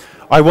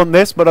 I want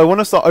this, but I want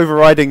to start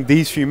overriding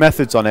these few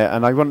methods on it,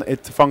 and I want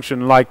it to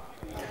function like,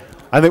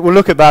 and it will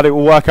look at that, it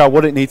will work out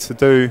what it needs to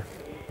do,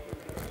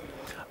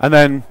 and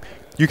then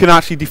you can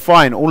actually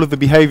define all of the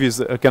behaviors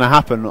that are going to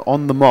happen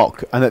on the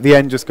mock, and at the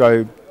end just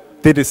go,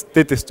 did this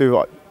do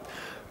what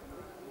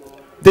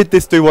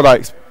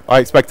I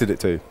expected it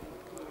to?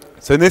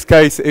 So in this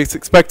case, it's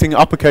expecting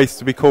uppercase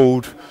to be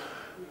called,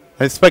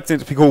 expecting it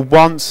to be called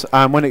once,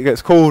 and when it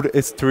gets called,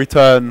 it's to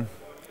return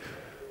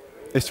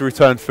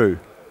foo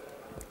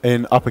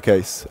in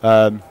uppercase.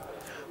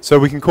 So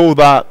we can call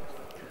that,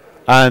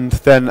 and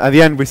then at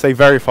the end we say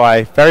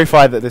verify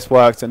that this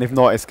worked, and if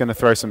not, it's going to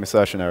throw some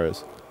assertion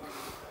errors.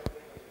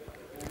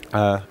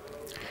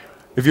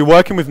 If you're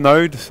working with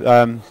Node,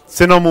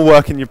 Synon will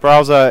work in your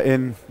browser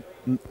and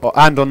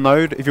on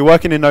Node. If you're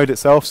working in Node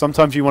itself,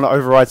 sometimes you want to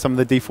override some of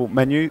the default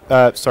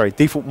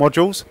default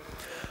modules.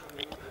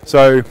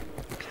 So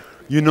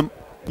you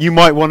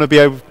might want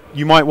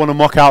to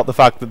mock out the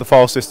fact that the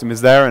file system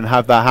is there and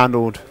have that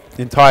handled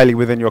entirely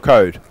within your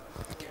code.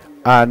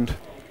 And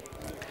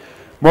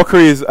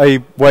mockery is a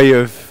way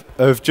of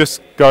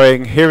just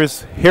going, here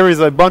is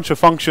a bunch of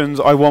functions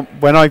I want.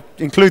 When I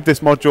include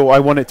this module, I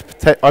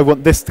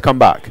want this to come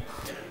back.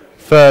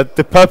 For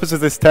the purpose of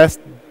this test,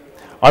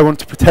 I want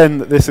to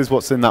pretend that this is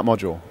what's in that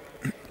module.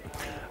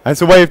 And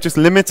it's a way of just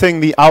limiting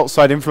the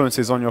outside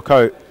influences on your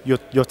code,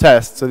 your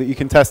test, so that you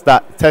can test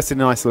it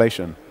in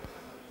isolation.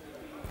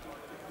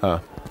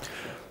 The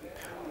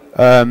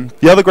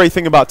other great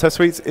thing about test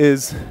suites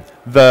is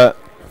that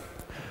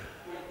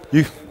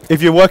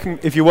if you're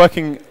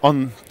working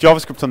on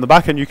JavaScript on the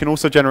back end, you can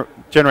also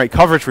generate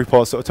coverage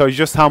reports that will tell you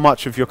just how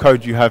much of your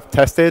code you have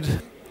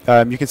tested.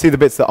 You can see the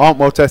bits that aren't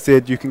well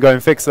tested. You can go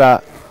and fix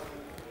that.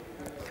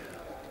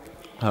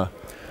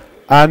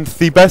 And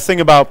the best thing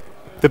about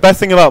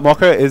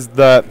Mocha is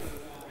that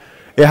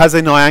it has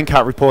a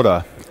Nyan-Cat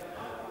reporter,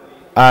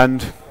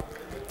 and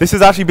this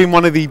has actually been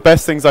one of the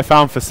best things I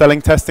found for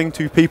selling testing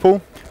to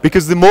people,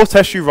 because the more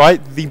tests you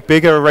write, the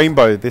bigger a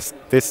rainbow this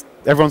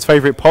everyone's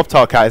favorite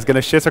Pop-Tart cat is going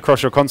to shit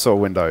across your console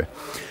window.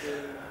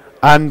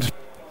 And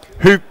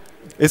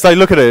it's like,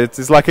 look at it,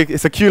 it's like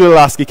it's a cute little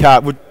ASCII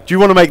cat. Do you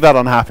want to make that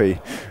unhappy?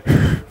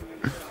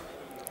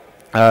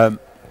 On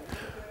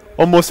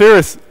more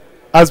serious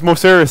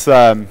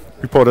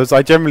reporters,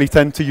 I generally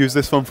tend to use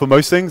this one for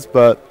most things,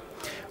 but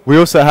we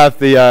also have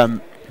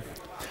the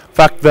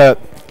fact that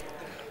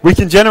we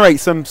can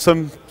generate some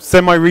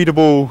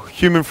semi-readable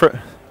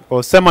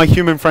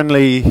semi-human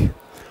friendly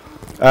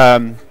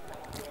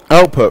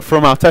output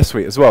from our test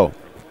suite as well.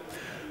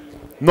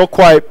 Not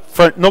quite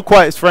as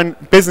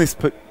business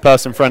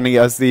person friendly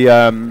as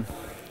the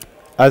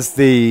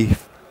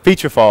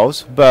feature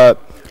files, but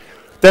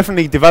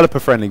definitely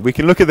developer friendly. We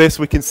can look at this.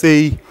 We can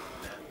see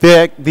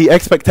the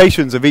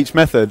expectations of each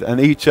method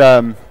and each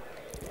thing,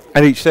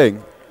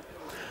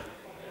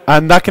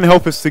 and that can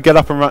help us to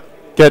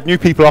get new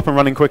people up and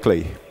running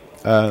quickly.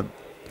 And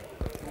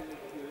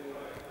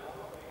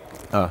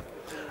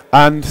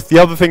the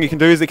other thing it can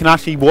do is it can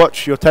actually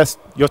watch your test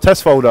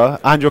folder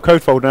and your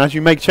code folder, and as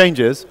you make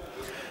changes,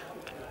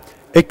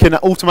 it can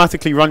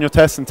automatically run your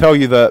tests and tell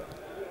you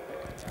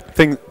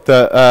can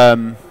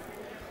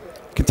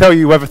tell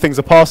you whether things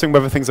are passing,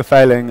 whether things are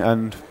failing,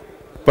 and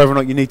whether or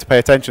not you need to pay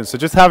attention. So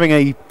just having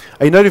a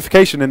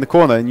notification in the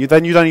corner, and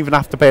then you don't even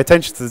have to pay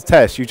attention to the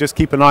test. You just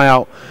keep an eye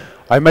out.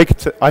 I make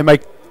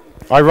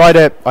I write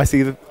it,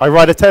 I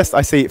write a test,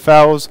 I see it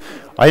fails,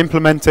 I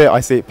implement it, I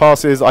see it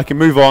passes, I can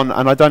move on,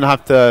 and I don't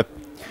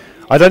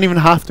even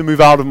have to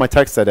move out of my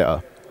text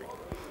editor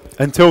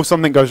until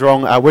something goes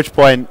wrong, at which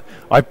point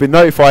I've been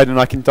notified and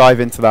I can dive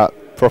into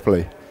that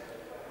properly.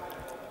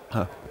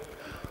 And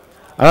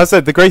as I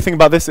said, the great thing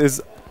about this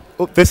is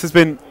this has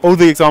been, all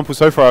the examples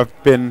so far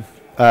have been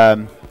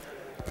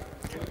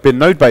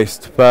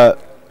node-based, but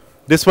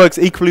this works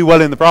equally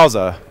well in the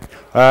browser.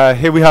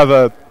 Here we have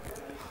a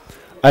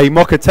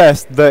Mocha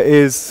test that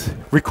is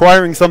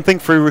requiring something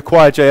through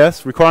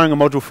require.js, requiring a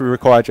module through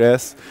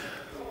require.js,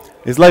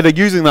 is later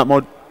using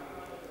that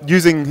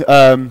using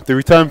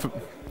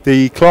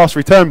the class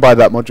returned by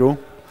that module,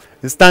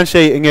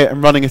 instantiating it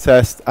and running a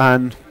test,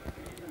 and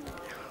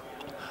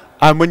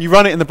when you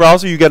run it in the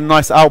browser, you get a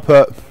nice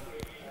output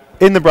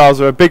in the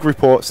browser, a big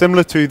report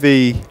similar to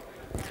the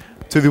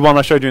one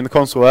I showed you in the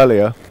console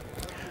earlier,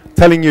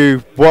 telling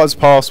you what has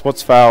passed,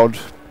 what's failed,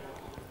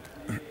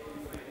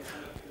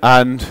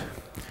 and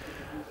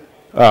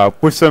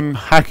with some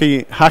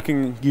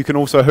hacking, you can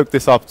also hook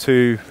this up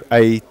to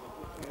a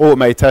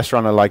automated test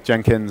runner like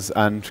Jenkins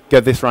and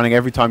get this running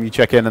every time you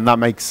check in, and that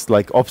makes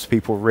like ops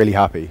people really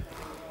happy.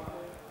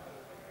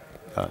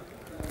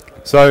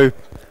 So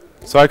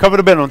I covered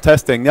a bit on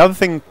testing. The other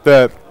thing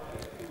that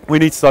we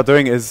need to start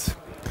doing is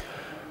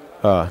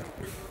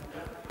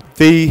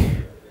the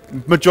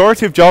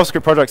majority of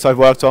JavaScript projects I've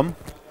worked on,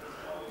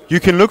 you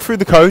can look through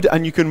the code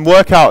and you can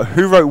work out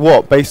who wrote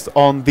what based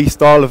on the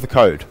style of the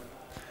code.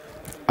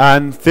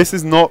 And this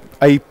is not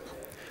a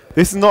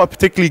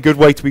particularly good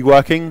way to be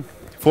working.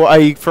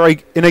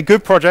 In a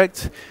good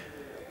project,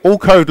 all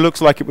code looks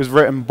like it was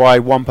written by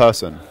one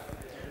person.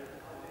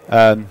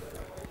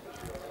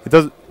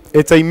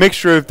 It's a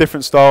mixture of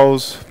different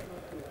styles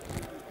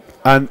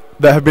and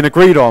that have been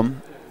agreed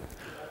on,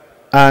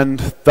 and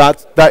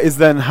that is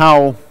then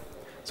how.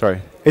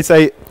 Sorry, it's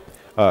a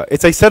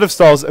set of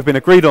styles that have been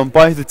agreed on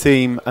by the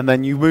team, and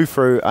then you move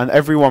through, and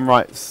everyone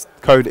writes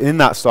code in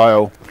that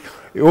style.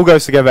 It all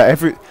goes together.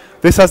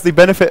 This has the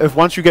benefit of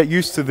once you get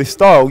used to this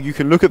style, you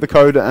can look at the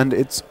code, and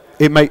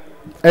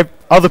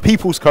other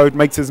people's code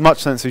makes as much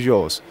sense as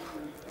yours.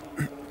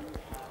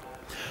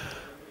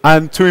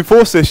 And to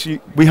enforce this,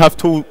 we have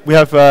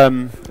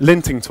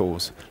linting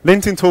tools.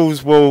 Linting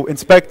tools will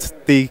inspect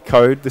the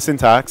code, the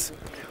syntax.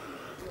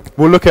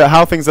 We'll look at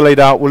how things are laid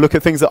out. We'll look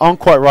at things that aren't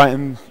quite right,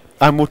 and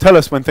will tell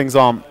us when things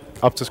aren't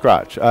up to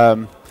scratch.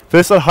 For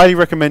this, I highly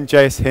recommend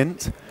JS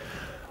Hint.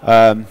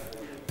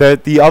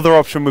 The other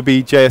option would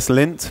be JS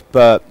Lint,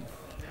 but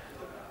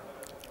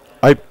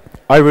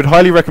I would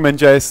highly recommend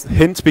JS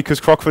Hint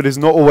because Crockford is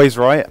not always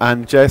right,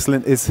 and JS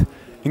Lint is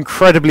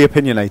incredibly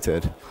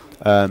opinionated.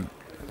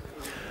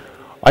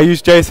 I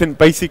use JS Hint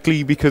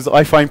basically because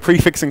I find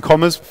prefixing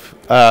commas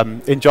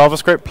in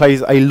JavaScript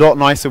plays a lot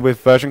nicer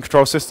with version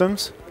control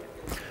systems,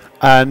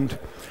 and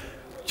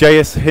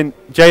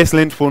JS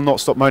Lint will not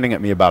stop moaning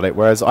at me about it,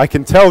 whereas I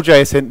can tell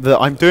JS Hint that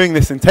I'm doing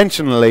this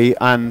intentionally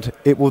and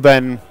it will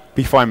then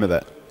be fine with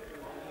it.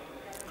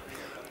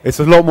 It's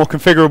a lot more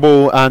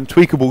configurable and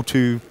tweakable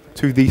to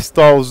the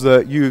styles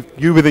that you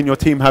within your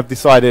team have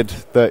decided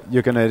that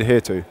you're going to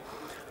adhere to.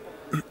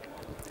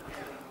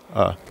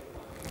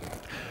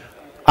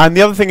 And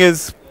the other thing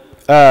is,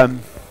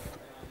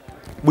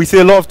 we see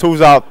a lot of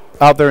tools out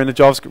there in the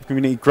JavaScript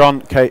community,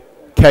 Grunt, Cake,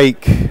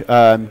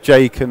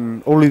 Jake,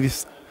 and all of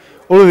these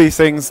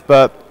things.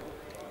 But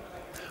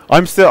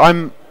I'm still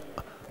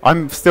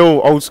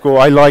old school.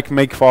 I like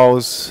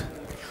makefiles.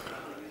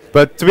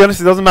 But to be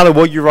honest, it doesn't matter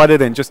what you write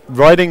it in. Just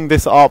writing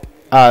this up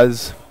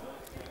as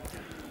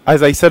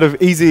a set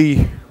of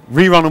easy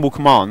rerunnable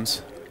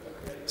commands,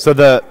 so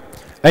that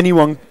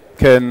anyone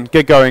can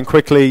get going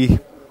quickly,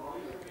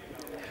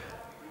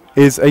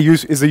 is a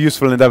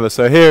useful endeavor.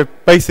 So here,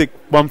 basic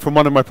one from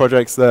one of my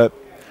projects that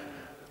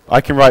I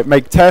can write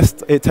make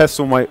test. It tests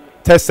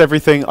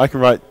everything. I can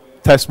write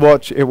test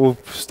watch. It will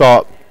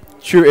start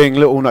shooting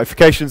little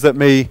notifications at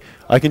me.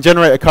 I can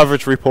generate a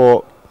coverage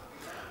report,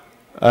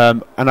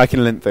 and I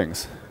can lint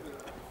things.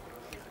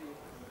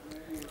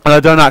 And I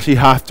don't actually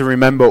have to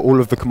remember all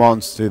of the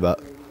commands to do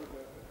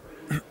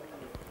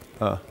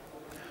that.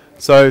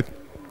 So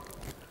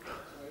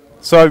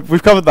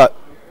we've covered that.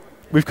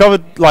 We've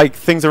covered like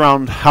things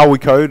around how we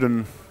code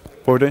and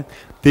what we're doing.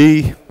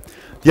 The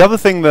other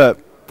thing that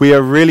we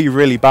are really,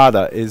 really bad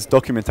at is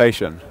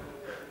documentation.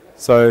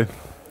 So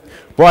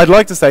what I'd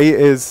like to say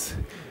is,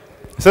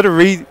 instead of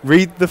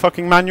read the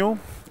fucking manual,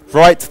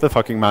 write the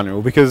fucking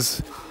manual,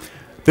 because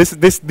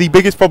the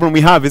biggest problem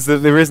we have is that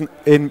there isn't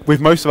with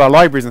most of our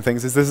libraries and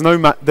things is there's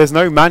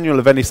no manual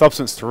of any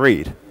substance to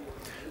read,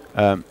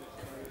 and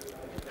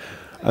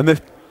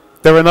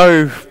there are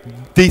no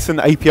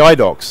decent API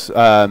docs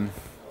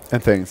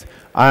and things,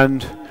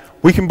 and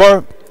we can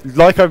borrow,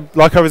 like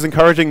I was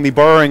encouraging the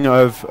borrowing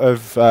of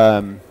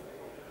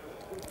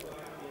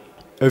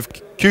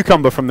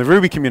Cucumber from the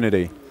Ruby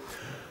community.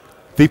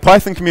 The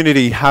Python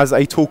community has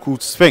a tool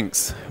called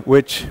Sphinx,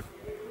 which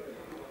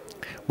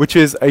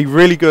is a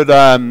really good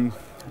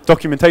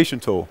documentation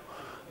tool.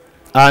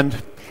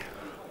 And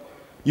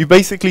you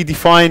basically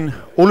define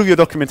all of your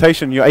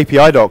documentation, your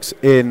API docs,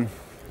 in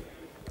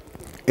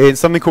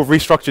something called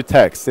restructured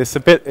text.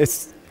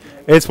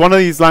 It's one of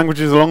these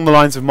languages along the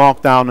lines of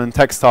Markdown and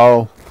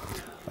Textile.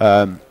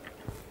 It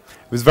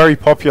was very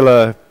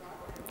popular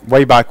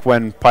way back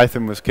when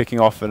Python was kicking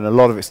off, and a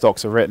lot of its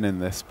docs are written in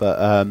this.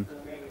 But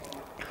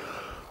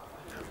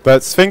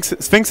Sphinx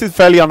is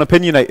fairly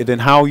unopinionated in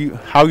how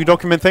you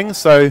document things.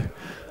 So,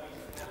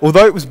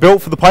 although it was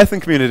built for the Python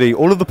community,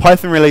 all of the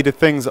Python-related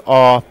things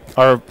are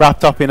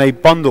wrapped up in a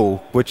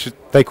bundle, which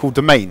they call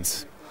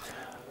domains.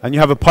 And you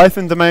have a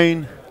Python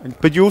domain,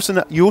 but you also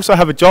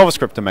have a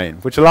JavaScript domain,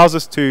 which allows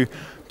us to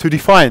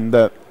define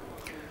that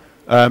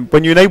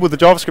when you enable the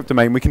JavaScript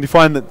domain, we can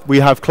define that we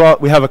have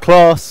a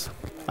class,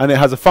 and it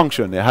has a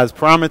function. It has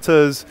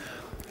parameters.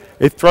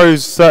 It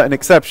throws certain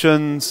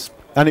exceptions,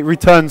 and it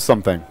returns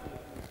something.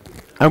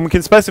 And we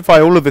can specify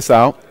all of this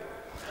out.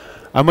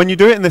 And when you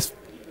do it in this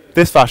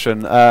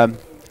fashion,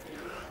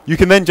 you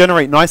can then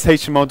generate nice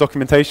HTML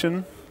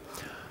documentation.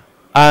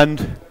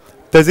 And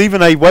there's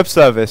even a web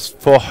service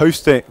for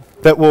hosting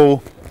that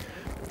will,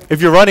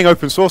 if you're writing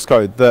open source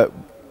code, that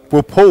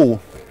will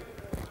pull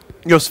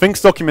your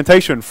Sphinx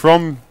documentation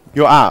from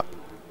your app,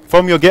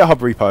 from your GitHub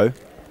repo.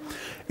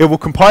 It will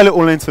compile it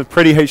all into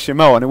pretty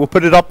HTML, and it will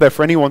put it up there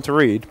for anyone to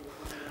read.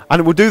 And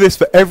it will do this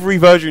for every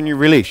version you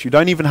release. You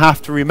don't even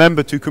have to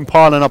remember to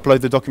compile and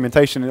upload the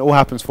documentation. It all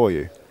happens for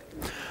you.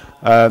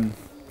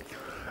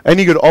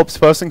 Any good ops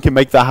person can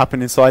make that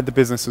happen inside the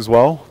business as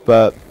well.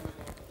 But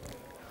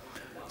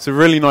it's a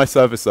really nice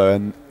service, though.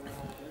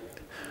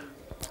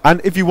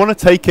 And if you want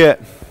to take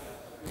it,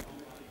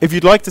 if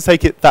you'd like to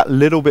take it that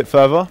little bit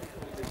further,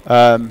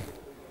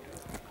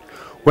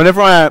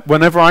 whenever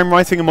I'm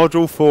writing a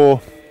module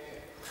for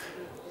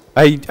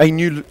a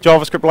new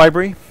JavaScript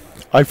library,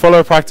 I follow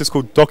a practice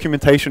called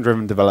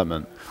documentation-driven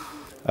development.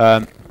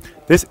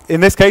 In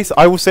this case,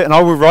 I will sit and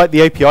I will write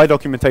the API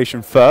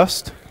documentation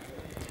first,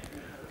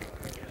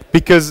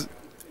 because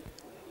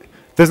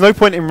there's no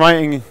point in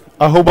writing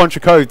a whole bunch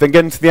of code, then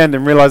getting to the end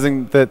and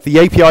realizing that the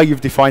API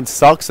you've defined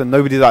sucks and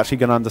nobody's actually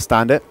going to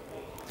understand it.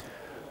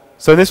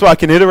 So in this way, I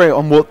can iterate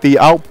on what the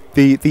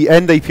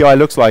end API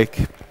looks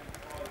like,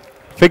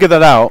 figure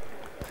that out,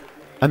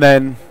 and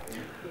then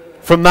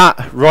from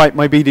that, write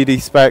my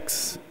BDD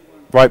specs,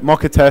 write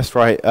mocker test,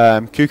 write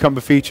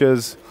cucumber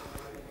features,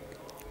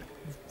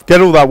 get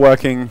all that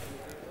working,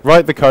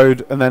 write the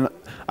code, and then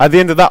at the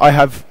end of that, I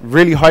have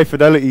really high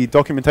fidelity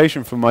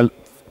documentation for my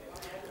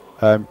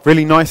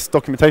really nice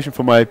documentation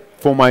for my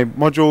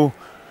module.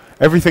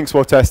 Everything's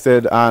well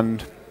tested,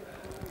 and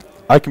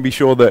I can be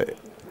sure that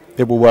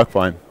it will work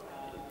fine.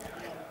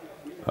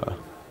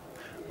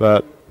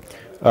 But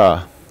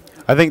I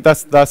think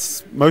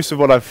that's most of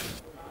what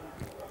I've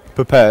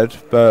prepared.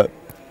 But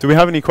do we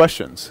have any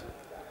questions?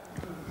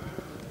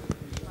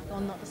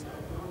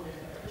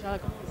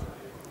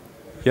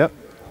 Yep.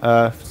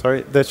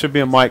 Sorry, there should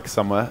be a mic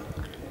somewhere.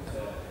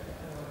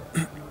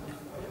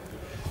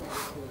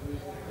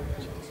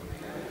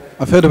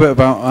 I've heard a bit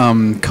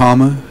about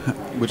Karma,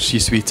 which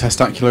used to be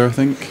Testacular, I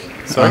think.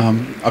 Sorry?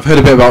 I've heard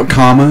a bit about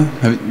Karma.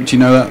 Do you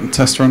know that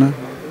test runner?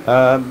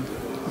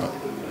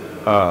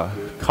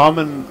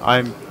 Carmen,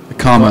 I'm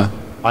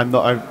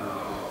not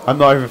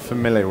over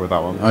familiar with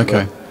that one.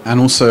 Okay.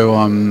 And also,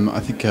 I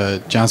think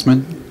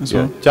Jasmine as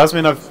well.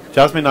 Jasmine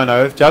I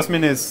know of.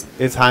 Jasmine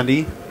is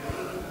handy.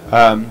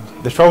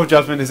 The trouble with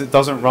Jasmine is it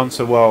doesn't run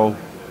so well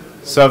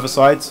server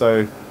side.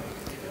 So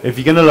if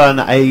you're going to learn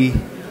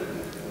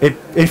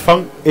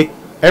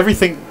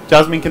everything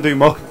Jasmine can do,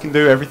 Mocha can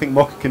do. Everything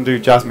Mocha can do,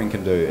 Jasmine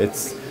can do.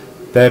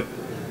 They're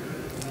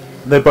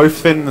both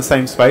fit in the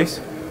same space.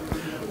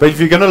 But if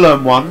you're going to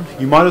learn one,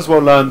 you might as well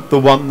learn the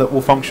one that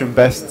will function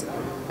best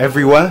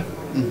everywhere,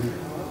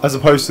 as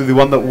opposed to the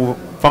one that will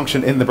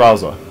function in the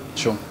browser.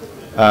 Sure.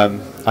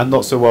 And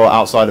not so well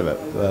outside of it.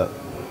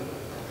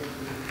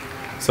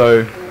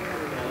 So,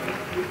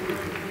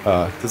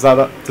 does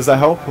that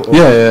help?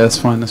 Yeah, that's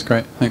fine. That's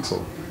great. Thanks.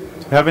 Cool.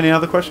 Do you have any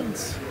other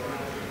questions?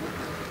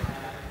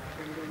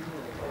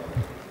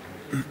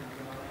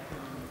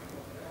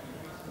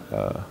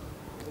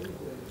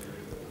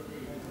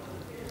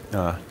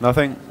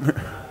 Nothing.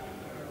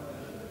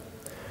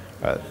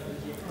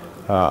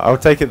 I'll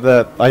take it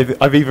that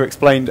I've either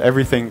explained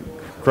everything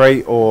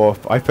great or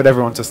I've put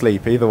everyone to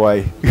sleep. Either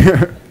way.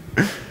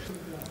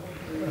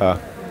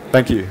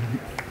 Thank you.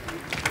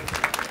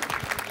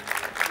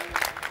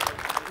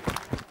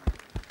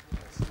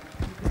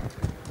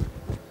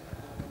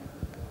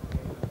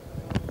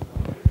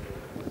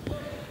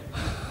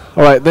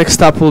 Alright,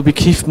 next up will be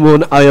Keith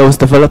Moon, iOS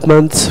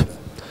development.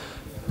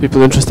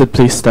 People interested,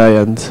 please stay,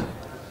 and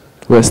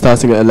we're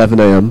starting at 11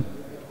 AM.